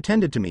still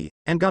pretended to me,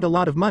 and got a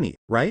lot of money,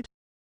 right?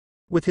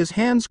 With his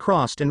hands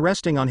crossed and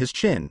resting on his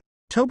chin,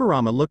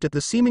 Tobirama looked at the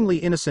seemingly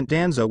innocent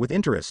Danzo with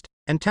interest,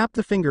 and tapped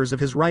the fingers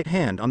of his right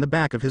hand on the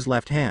back of his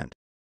left hand.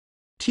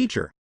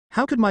 Teacher,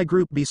 how could my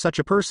group be such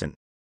a person?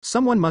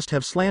 Someone must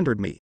have slandered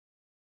me.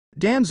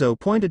 Danzo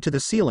pointed to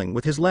the ceiling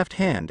with his left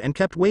hand and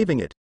kept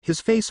waving it,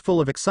 his face full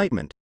of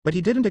excitement, but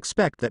he didn't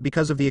expect that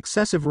because of the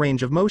excessive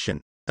range of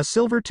motion, a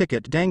silver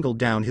ticket dangled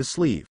down his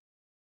sleeve.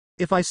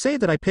 If I say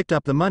that I picked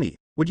up the money,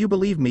 would you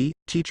believe me,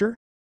 teacher?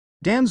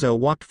 Danzo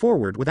walked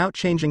forward without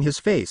changing his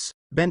face,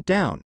 bent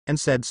down, and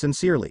said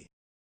sincerely.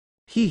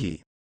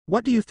 Hee.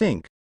 What do you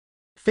think?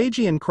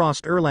 Feijian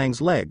crossed Erlang's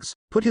legs,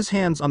 put his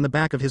hands on the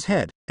back of his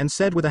head, and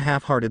said with a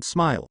half-hearted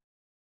smile.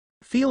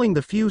 Feeling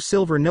the few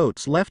silver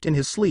notes left in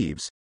his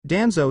sleeves,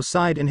 Danzo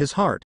sighed in his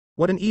heart,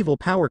 what an evil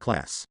power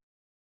class.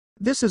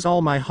 This is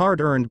all my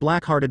hard-earned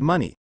black-hearted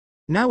money.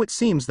 Now it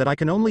seems that I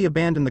can only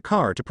abandon the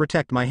car to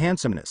protect my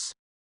handsomeness.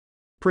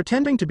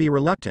 Pretending to be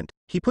reluctant,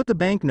 he put the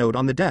banknote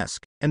on the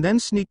desk, and then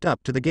sneaked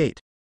up to the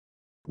gate.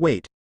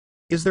 Wait.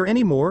 Is there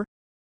any more?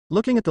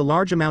 Looking at the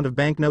large amount of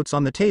banknotes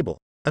on the table,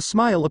 a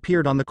smile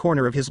appeared on the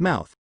corner of his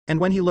mouth, and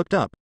when he looked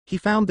up, he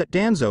found that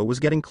Danzo was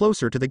getting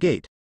closer to the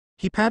gate.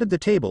 He patted the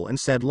table and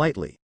said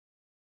lightly.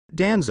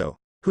 Danzo,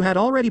 who had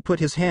already put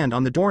his hand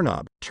on the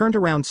doorknob, turned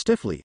around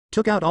stiffly,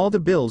 took out all the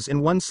bills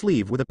in one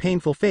sleeve with a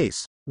painful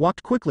face,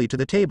 walked quickly to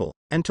the table,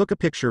 and took a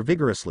picture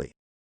vigorously.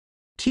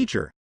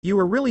 Teacher, you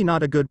are really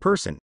not a good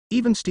person,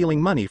 even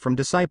stealing money from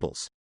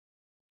disciples.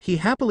 He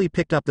happily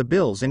picked up the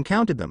bills and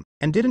counted them,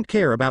 and didn't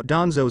care about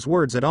Danzo's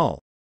words at all.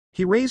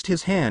 He raised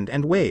his hand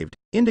and waved,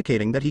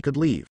 indicating that he could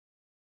leave.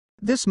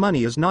 This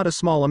money is not a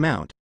small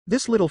amount.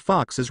 This little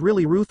fox is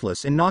really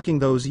ruthless in knocking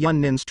those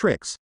Yunnin's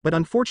tricks, but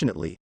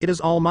unfortunately, it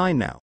is all mine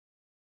now.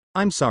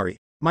 I'm sorry,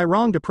 my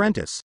wronged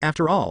apprentice.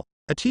 After all,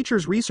 a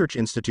teacher's research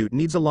institute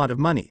needs a lot of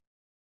money.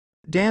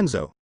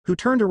 Danzo, who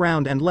turned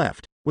around and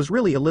left, was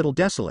really a little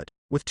desolate,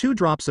 with 2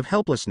 drops of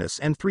helplessness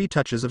and 3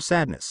 touches of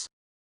sadness.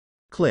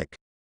 Click.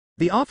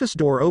 The office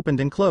door opened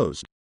and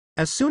closed.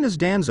 As soon as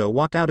Danzo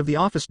walked out of the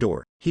office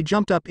door, he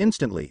jumped up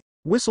instantly,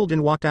 whistled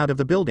and walked out of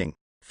the building,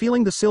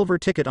 feeling the silver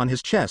ticket on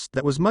his chest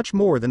that was much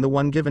more than the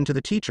one given to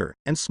the teacher,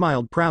 and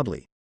smiled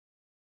proudly.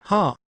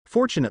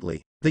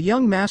 Fortunately, the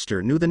young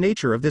master knew the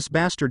nature of this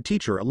bastard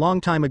teacher a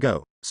long time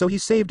ago, so he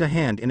saved a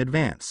hand in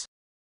advance.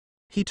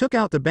 He took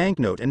out the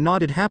banknote and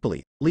nodded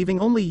happily,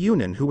 leaving only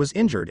Yunnan who was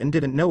injured and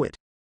didn't know it.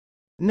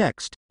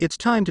 Next, it's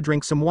time to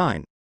drink some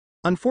wine.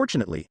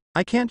 Unfortunately,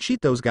 I can't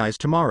cheat those guys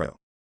tomorrow.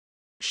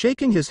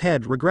 Shaking his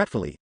head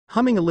regretfully,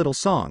 humming a little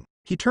song,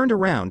 he turned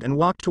around and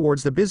walked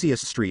towards the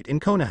busiest street in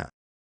Konoha.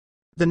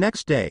 The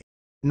next day,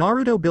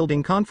 Naruto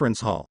Building Conference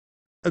Hall.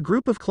 A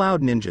group of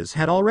cloud ninjas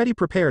had already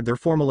prepared their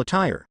formal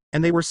attire,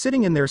 and they were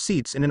sitting in their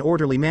seats in an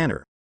orderly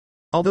manner.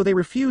 Although they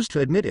refused to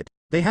admit it,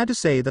 they had to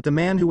say that the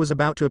man who was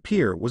about to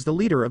appear was the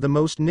leader of the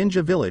most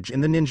ninja village in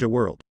the ninja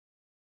world.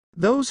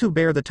 Those who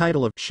bear the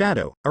title of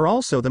Shadow are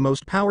also the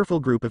most powerful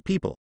group of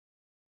people.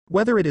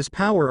 Whether it is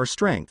power or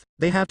strength,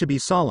 they have to be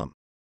solemn.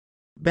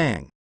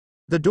 Bang.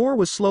 The door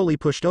was slowly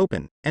pushed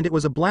open, and it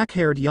was a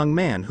black-haired young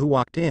man who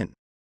walked in.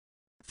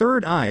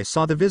 Third Eye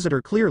saw the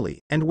visitor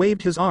clearly, and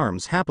waved his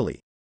arms happily.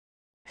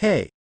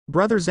 Hey,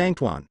 brother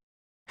Zhangtuan.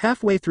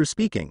 Halfway through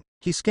speaking,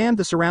 he scanned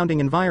the surrounding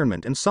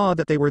environment and saw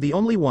that they were the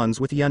only ones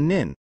with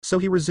Yunnin, so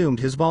he resumed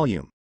his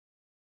volume.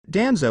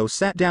 Danzo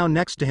sat down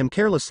next to him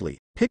carelessly,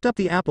 picked up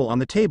the apple on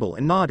the table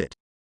and gnawed it.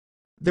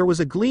 There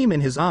was a gleam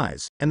in his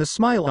eyes, and the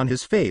smile on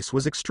his face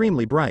was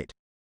extremely bright.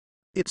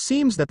 It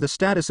seems that the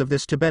status of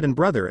this Tibetan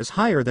brother is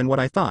higher than what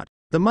I thought.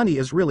 The money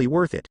is really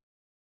worth it.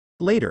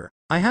 Later,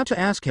 I have to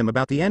ask him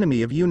about the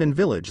enemy of Yunnan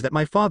village that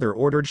my father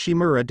ordered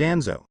Shimura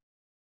Danzo.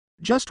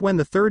 Just when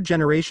the third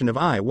generation of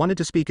Ai wanted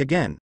to speak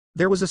again,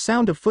 there was a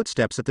sound of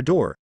footsteps at the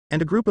door, and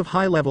a group of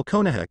high-level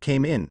Konoha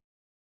came in.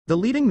 The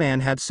leading man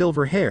had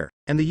silver hair,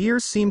 and the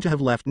years seemed to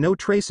have left no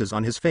traces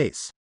on his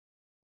face.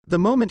 The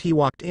moment he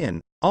walked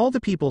in, All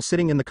the people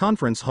sitting in the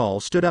conference hall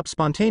stood up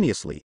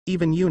spontaneously,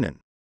 even Yunin.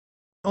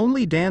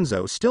 Only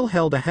Danzo still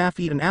held a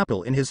half-eaten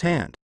apple in his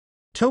hand.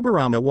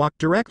 Tobirama walked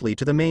directly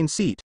to the main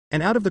seat,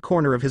 and out of the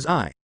corner of his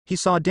eye, he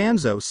saw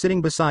Danzo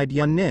sitting beside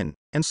Yun Nin,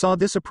 and saw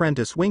this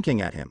apprentice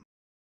winking at him.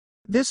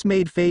 This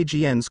made Fei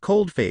Jian's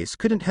cold face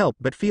couldn't help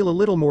but feel a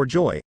little more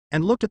joy,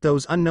 and looked at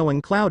those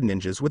unknowing cloud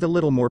ninjas with a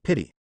little more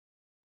pity.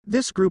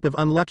 This group of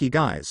unlucky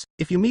guys,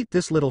 if you meet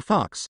this little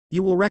fox,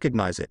 you will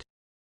recognize it.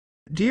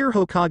 Dear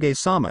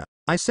Hokage-sama,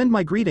 I send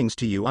my greetings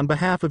to you on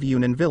behalf of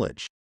Yunin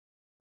village.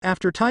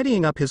 After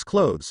tidying up his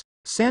clothes,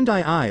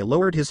 Sandai Ai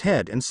lowered his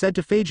head and said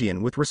to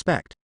Feijian with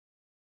respect.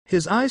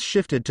 His eyes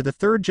shifted to the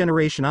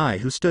third-generation Ai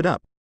who stood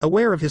up,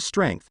 aware of his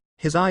strength.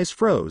 His eyes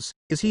froze.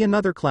 Is he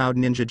another cloud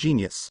ninja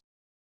genius?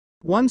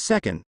 1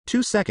 second,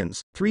 2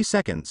 seconds, 3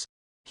 seconds.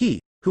 He,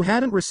 who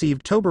hadn't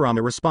received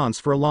Tobirama response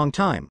for a long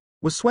time,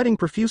 was sweating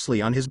profusely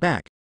on his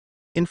back.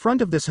 In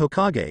front of this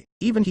Hokage,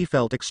 even he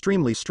felt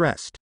extremely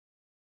stressed.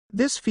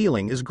 This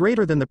feeling is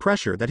greater than the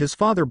pressure that his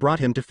father brought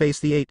him to face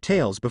the 8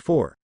 tails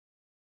before.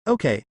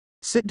 Okay,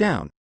 sit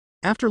down.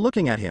 After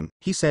looking at him,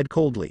 he said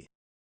coldly.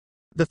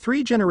 The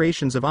 3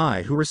 generations of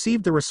Ai who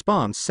received the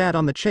response sat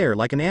on the chair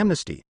like an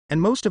amnesty,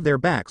 and most of their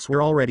backs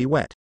were already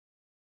wet.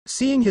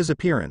 Seeing his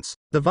appearance,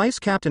 the vice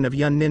captain of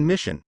Yun Nin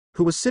Mission,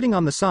 who was sitting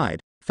on the side,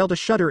 felt a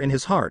shudder in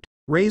his heart,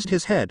 raised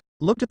his head,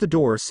 looked at the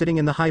door sitting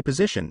in the high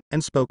position,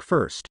 and spoke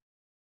first.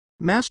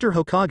 Master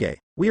Hokage,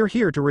 we are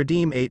here to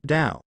redeem 8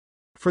 Dao.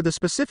 For the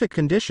specific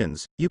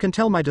conditions, you can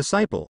tell my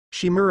disciple,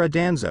 Shimura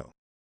Danzo.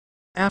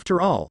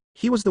 After all,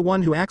 he was the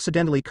one who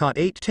accidentally caught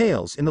 8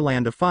 tails in the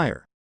land of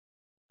fire.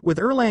 With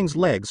Erlang's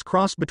legs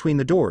crossed between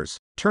the doors,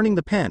 turning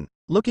the pen,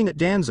 looking at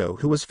Danzo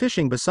who was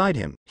fishing beside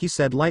him, he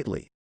said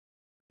lightly.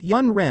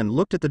 Yun Ren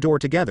looked at the door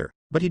together,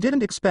 but he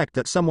didn't expect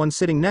that someone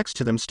sitting next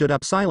to them stood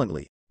up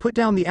silently, put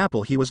down the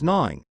apple he was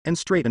gnawing, and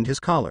straightened his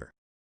collar.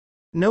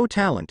 No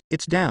talent,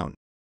 it's down.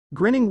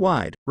 Grinning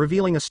wide,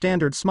 revealing a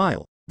standard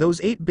smile,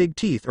 those 8 big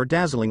teeth are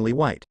dazzlingly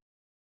white.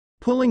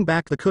 Pulling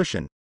back the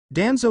cushion,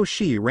 Danzo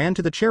Shi ran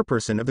to the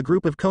chairperson of the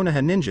group of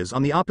Konoha ninjas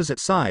on the opposite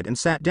side and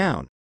sat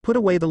down, put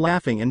away the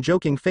laughing and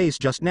joking face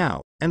just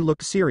now, and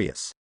looked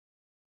serious.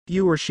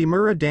 You are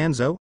Shimura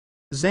Danzo?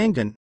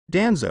 Zangdan,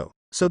 Danzo,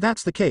 so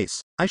that's the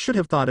case, I should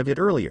have thought of it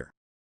earlier.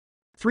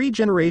 3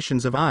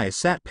 generations of eyes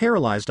sat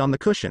paralyzed on the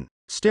cushion,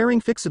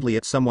 staring fixedly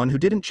at someone who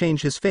didn't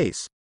change his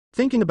face,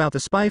 thinking about the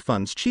spy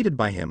funds cheated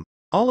by him.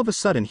 All of a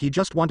sudden he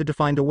just wanted to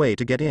find a way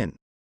to get in.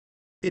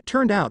 It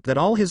turned out that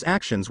all his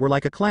actions were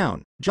like a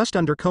clown, just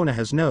under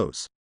Konoha's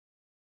nose.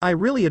 I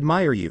really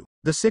admire you,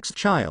 the 6th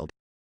child.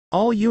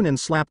 All Yunin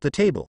slapped the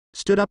table,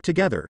 stood up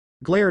together,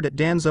 glared at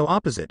Danzo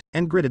opposite,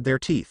 and gritted their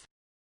teeth.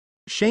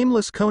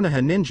 Shameless Konoha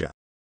ninja.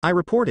 I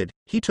reported,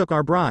 he took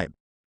our bribe.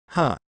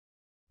 Huh.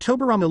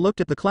 Tobirama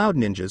looked at the cloud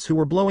ninjas who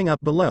were blowing up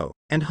below,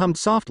 and hummed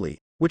softly,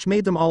 which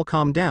made them all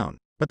calm down,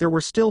 but there were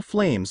still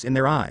flames in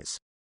their eyes.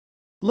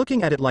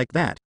 Looking at it like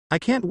that, I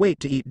can't wait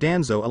to eat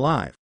Danzo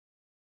alive.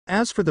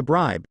 As for the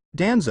bribe,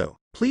 Danzo,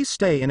 please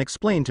stay and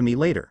explain to me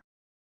later.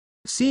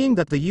 Seeing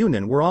that the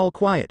Yunin were all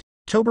quiet,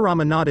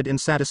 Tobirama nodded in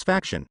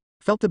satisfaction,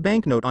 felt the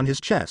banknote on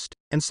his chest,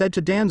 and said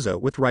to Danzo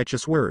with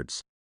righteous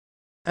words.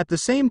 At the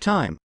same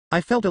time, I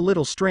felt a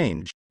little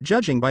strange,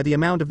 judging by the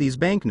amount of these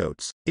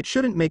banknotes, it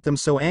shouldn't make them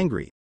so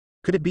angry.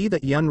 Could it be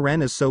that Yun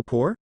Ren is so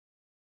poor?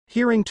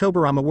 Hearing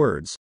Tobirama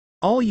words,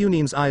 all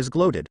Yunin's eyes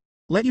gloated.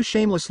 Let you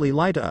shamelessly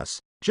lie to us,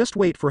 just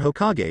wait for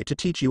Hokage to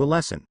teach you a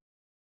lesson.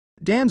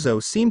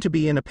 Danzo seemed to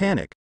be in a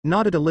panic,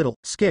 nodded a little,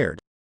 scared,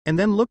 and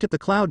then looked at the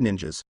cloud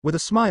ninjas, with a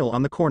smile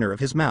on the corner of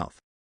his mouth.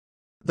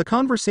 The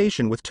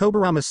conversation with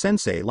Tobirama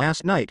sensei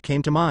last night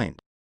came to mind.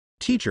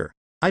 Teacher,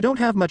 I don't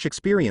have much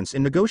experience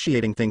in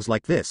negotiating things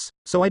like this,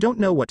 so I don't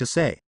know what to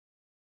say.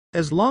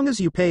 As long as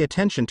you pay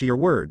attention to your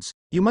words,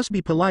 you must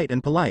be polite,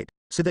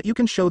 so that you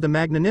can show the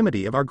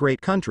magnanimity of our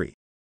great country.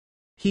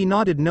 He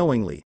nodded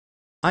knowingly.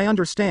 I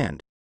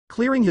understand.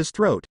 Clearing his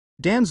throat,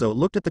 Danzo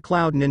looked at the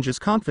cloud ninjas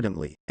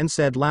confidently, and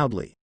said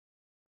loudly.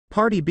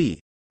 Party B,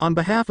 on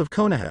behalf of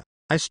Konoha,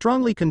 I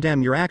strongly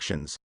condemn your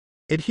actions.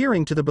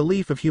 Adhering to the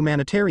belief of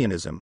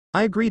humanitarianism,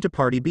 I agree to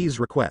Party B's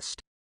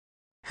request.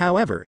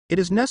 However, it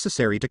is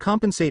necessary to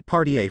compensate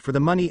Party A for the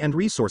money and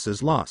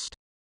resources lost.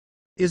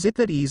 Is it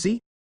that easy?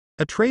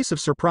 A trace of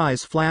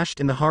surprise flashed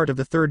in the heart of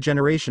the 3rd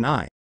generation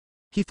Ai.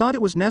 He thought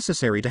it was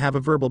necessary to have a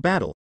verbal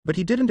battle, but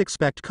he didn't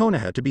expect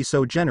Konoha to be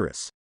so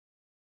generous.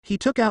 He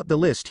took out the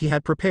list he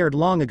had prepared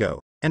long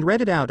ago, and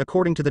read it out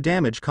according to the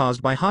damage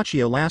caused by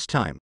Hachio last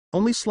time,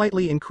 only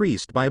slightly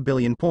increased by 1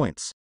 billion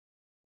points.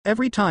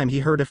 Every time he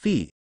heard a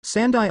fee,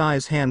 Sandai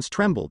Ai's hands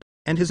trembled,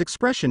 and his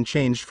expression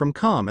changed from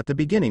calm at the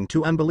beginning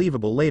to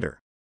unbelievable later.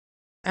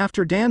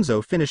 After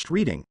Danzo finished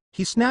reading,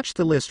 he snatched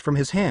the list from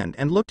his hand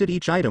and looked at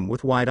each item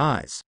with wide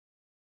eyes.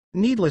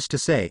 Needless to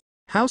say,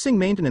 housing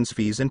maintenance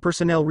fees and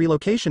personnel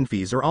relocation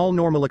fees are all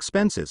normal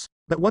expenses,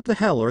 but what the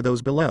hell are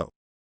those below?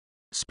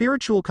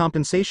 Spiritual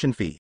compensation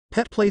fee,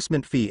 pet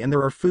placement fee, and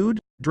there are food,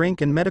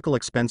 drink and medical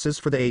expenses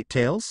for the 8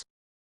 tails?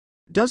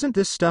 Doesn't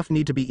this stuff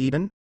need to be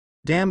eaten?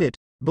 Damn it,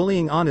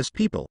 bullying honest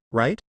people,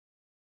 right?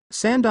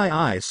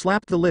 Sandai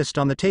slapped the list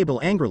on the table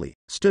angrily,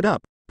 stood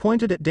up,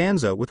 pointed at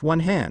Danzo with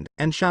one hand,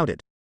 and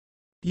shouted.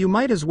 You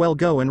might as well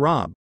go and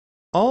rob.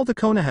 All the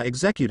Konoha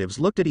executives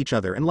looked at each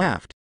other and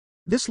laughed.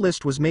 This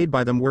list was made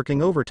by them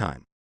working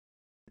overtime.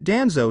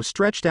 Danzo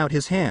stretched out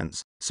his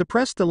hands,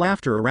 suppressed the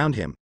laughter around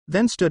him,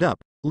 then stood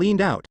up,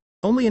 leaned out,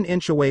 only an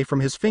inch away from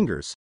his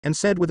fingers, and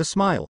said with a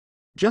smile,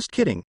 Just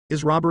kidding,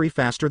 is robbery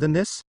faster than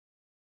this?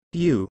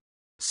 You.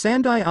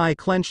 Sandai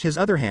clenched his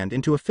other hand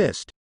into a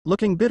fist,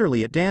 looking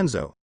bitterly at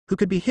Danzo, who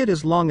could be hit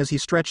as long as he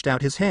stretched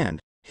out his hand,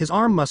 his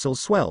arm muscles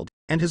swelled,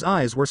 and his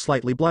eyes were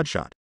slightly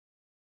bloodshot.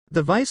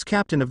 The vice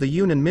captain of the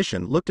Yunnan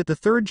mission looked at the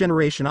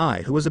third-generation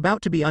Ai who was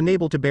about to be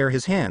unable to bear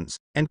his hands,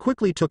 and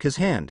quickly took his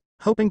hand,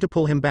 hoping to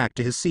pull him back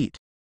to his seat.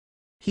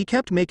 He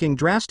kept making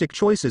drastic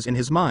choices in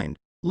his mind,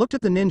 looked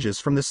at the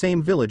ninjas from the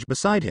same village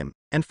beside him,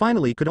 and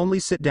finally could only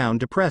sit down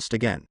depressed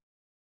again.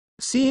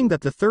 Seeing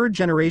that the third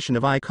generation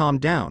of Ai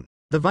calmed down,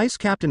 the vice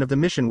captain of the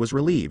mission was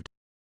relieved.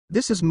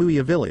 This is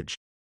Muya village.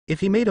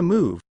 If he made a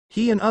move,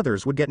 he and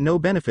others would get no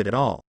benefit at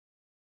all.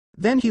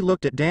 Then he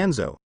looked at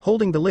Danzo,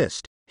 holding the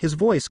list, his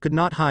voice could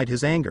not hide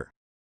his anger.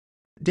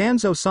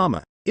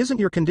 Danzo-sama, isn't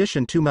your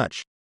condition too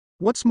much?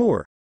 What's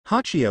more,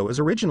 Hachio is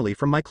originally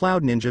from my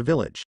Cloud Ninja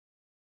village.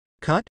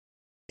 Cut?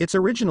 It's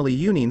originally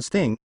Yunin's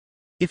thing.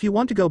 If you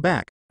want to go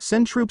back,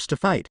 send troops to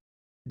fight.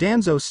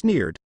 Danzo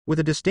sneered, with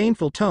a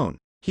disdainful tone.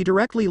 He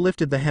directly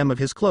lifted the hem of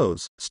his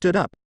clothes, stood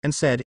up, and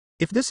said,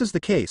 If this is the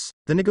case,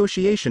 the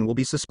negotiation will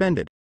be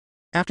suspended.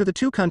 After the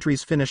two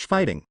countries finish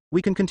fighting,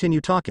 we can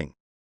continue talking.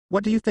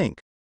 What do you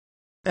think?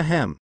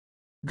 Ahem.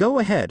 Go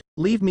ahead,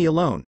 leave me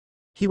alone.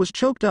 He was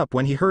choked up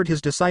when he heard his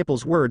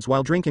disciple's words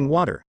while drinking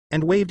water,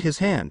 and waved his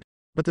hand,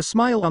 but the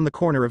smile on the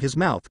corner of his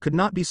mouth could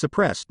not be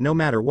suppressed no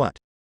matter what.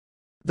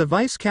 The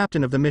vice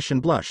captain of the mission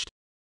blushed.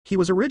 He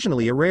was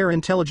originally a rare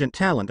intelligent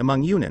talent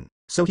among Yunnan,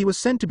 so he was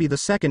sent to be the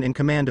second in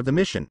command of the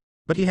mission,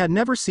 but he had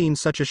never seen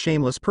such a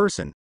shameless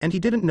person, and he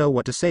didn't know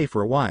what to say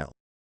for a while.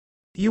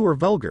 You are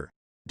vulgar.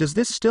 Does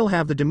this still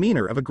have the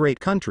demeanor of a great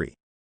country?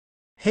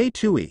 Hey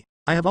Tui,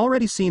 I have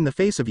already seen the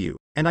face of you,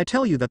 and I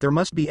tell you that there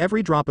must be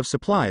every drop of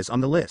supplies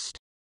on the list.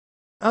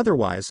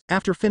 Otherwise,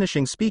 after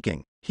finishing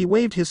speaking, he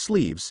waved his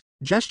sleeves,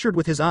 gestured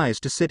with his eyes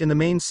to sit in the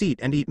main seat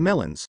and eat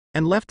melons,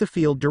 and left the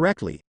field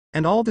directly,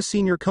 and all the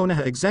senior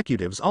Konoha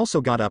executives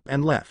also got up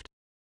and left.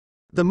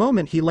 The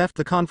moment he left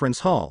the conference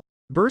hall,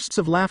 bursts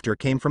of laughter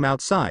came from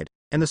outside,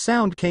 and the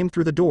sound came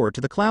through the door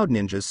to the Cloud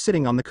Ninjas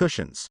sitting on the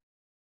cushions.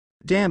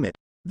 Damn it,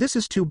 this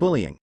is too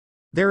bullying.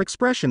 Their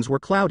expressions were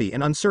cloudy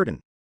and uncertain.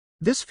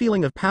 This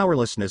feeling of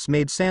powerlessness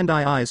made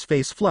Sandai's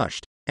face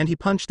flushed, and he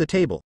punched the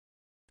table.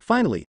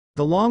 Finally,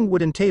 the long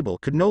wooden table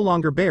could no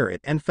longer bear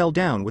it and fell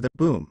down with a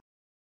boom.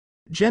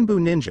 Genbu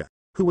Ninja,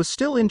 who was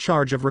still in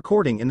charge of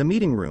recording in the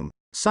meeting room,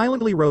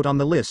 silently wrote on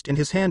the list in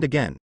his hand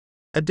again.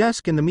 A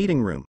desk in the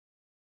meeting room.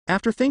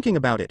 After thinking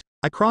about it,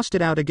 I crossed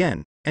it out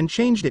again, and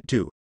changed it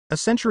to a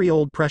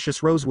century-old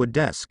precious rosewood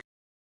desk.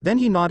 Then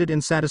he nodded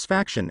in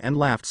satisfaction and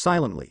laughed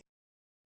silently.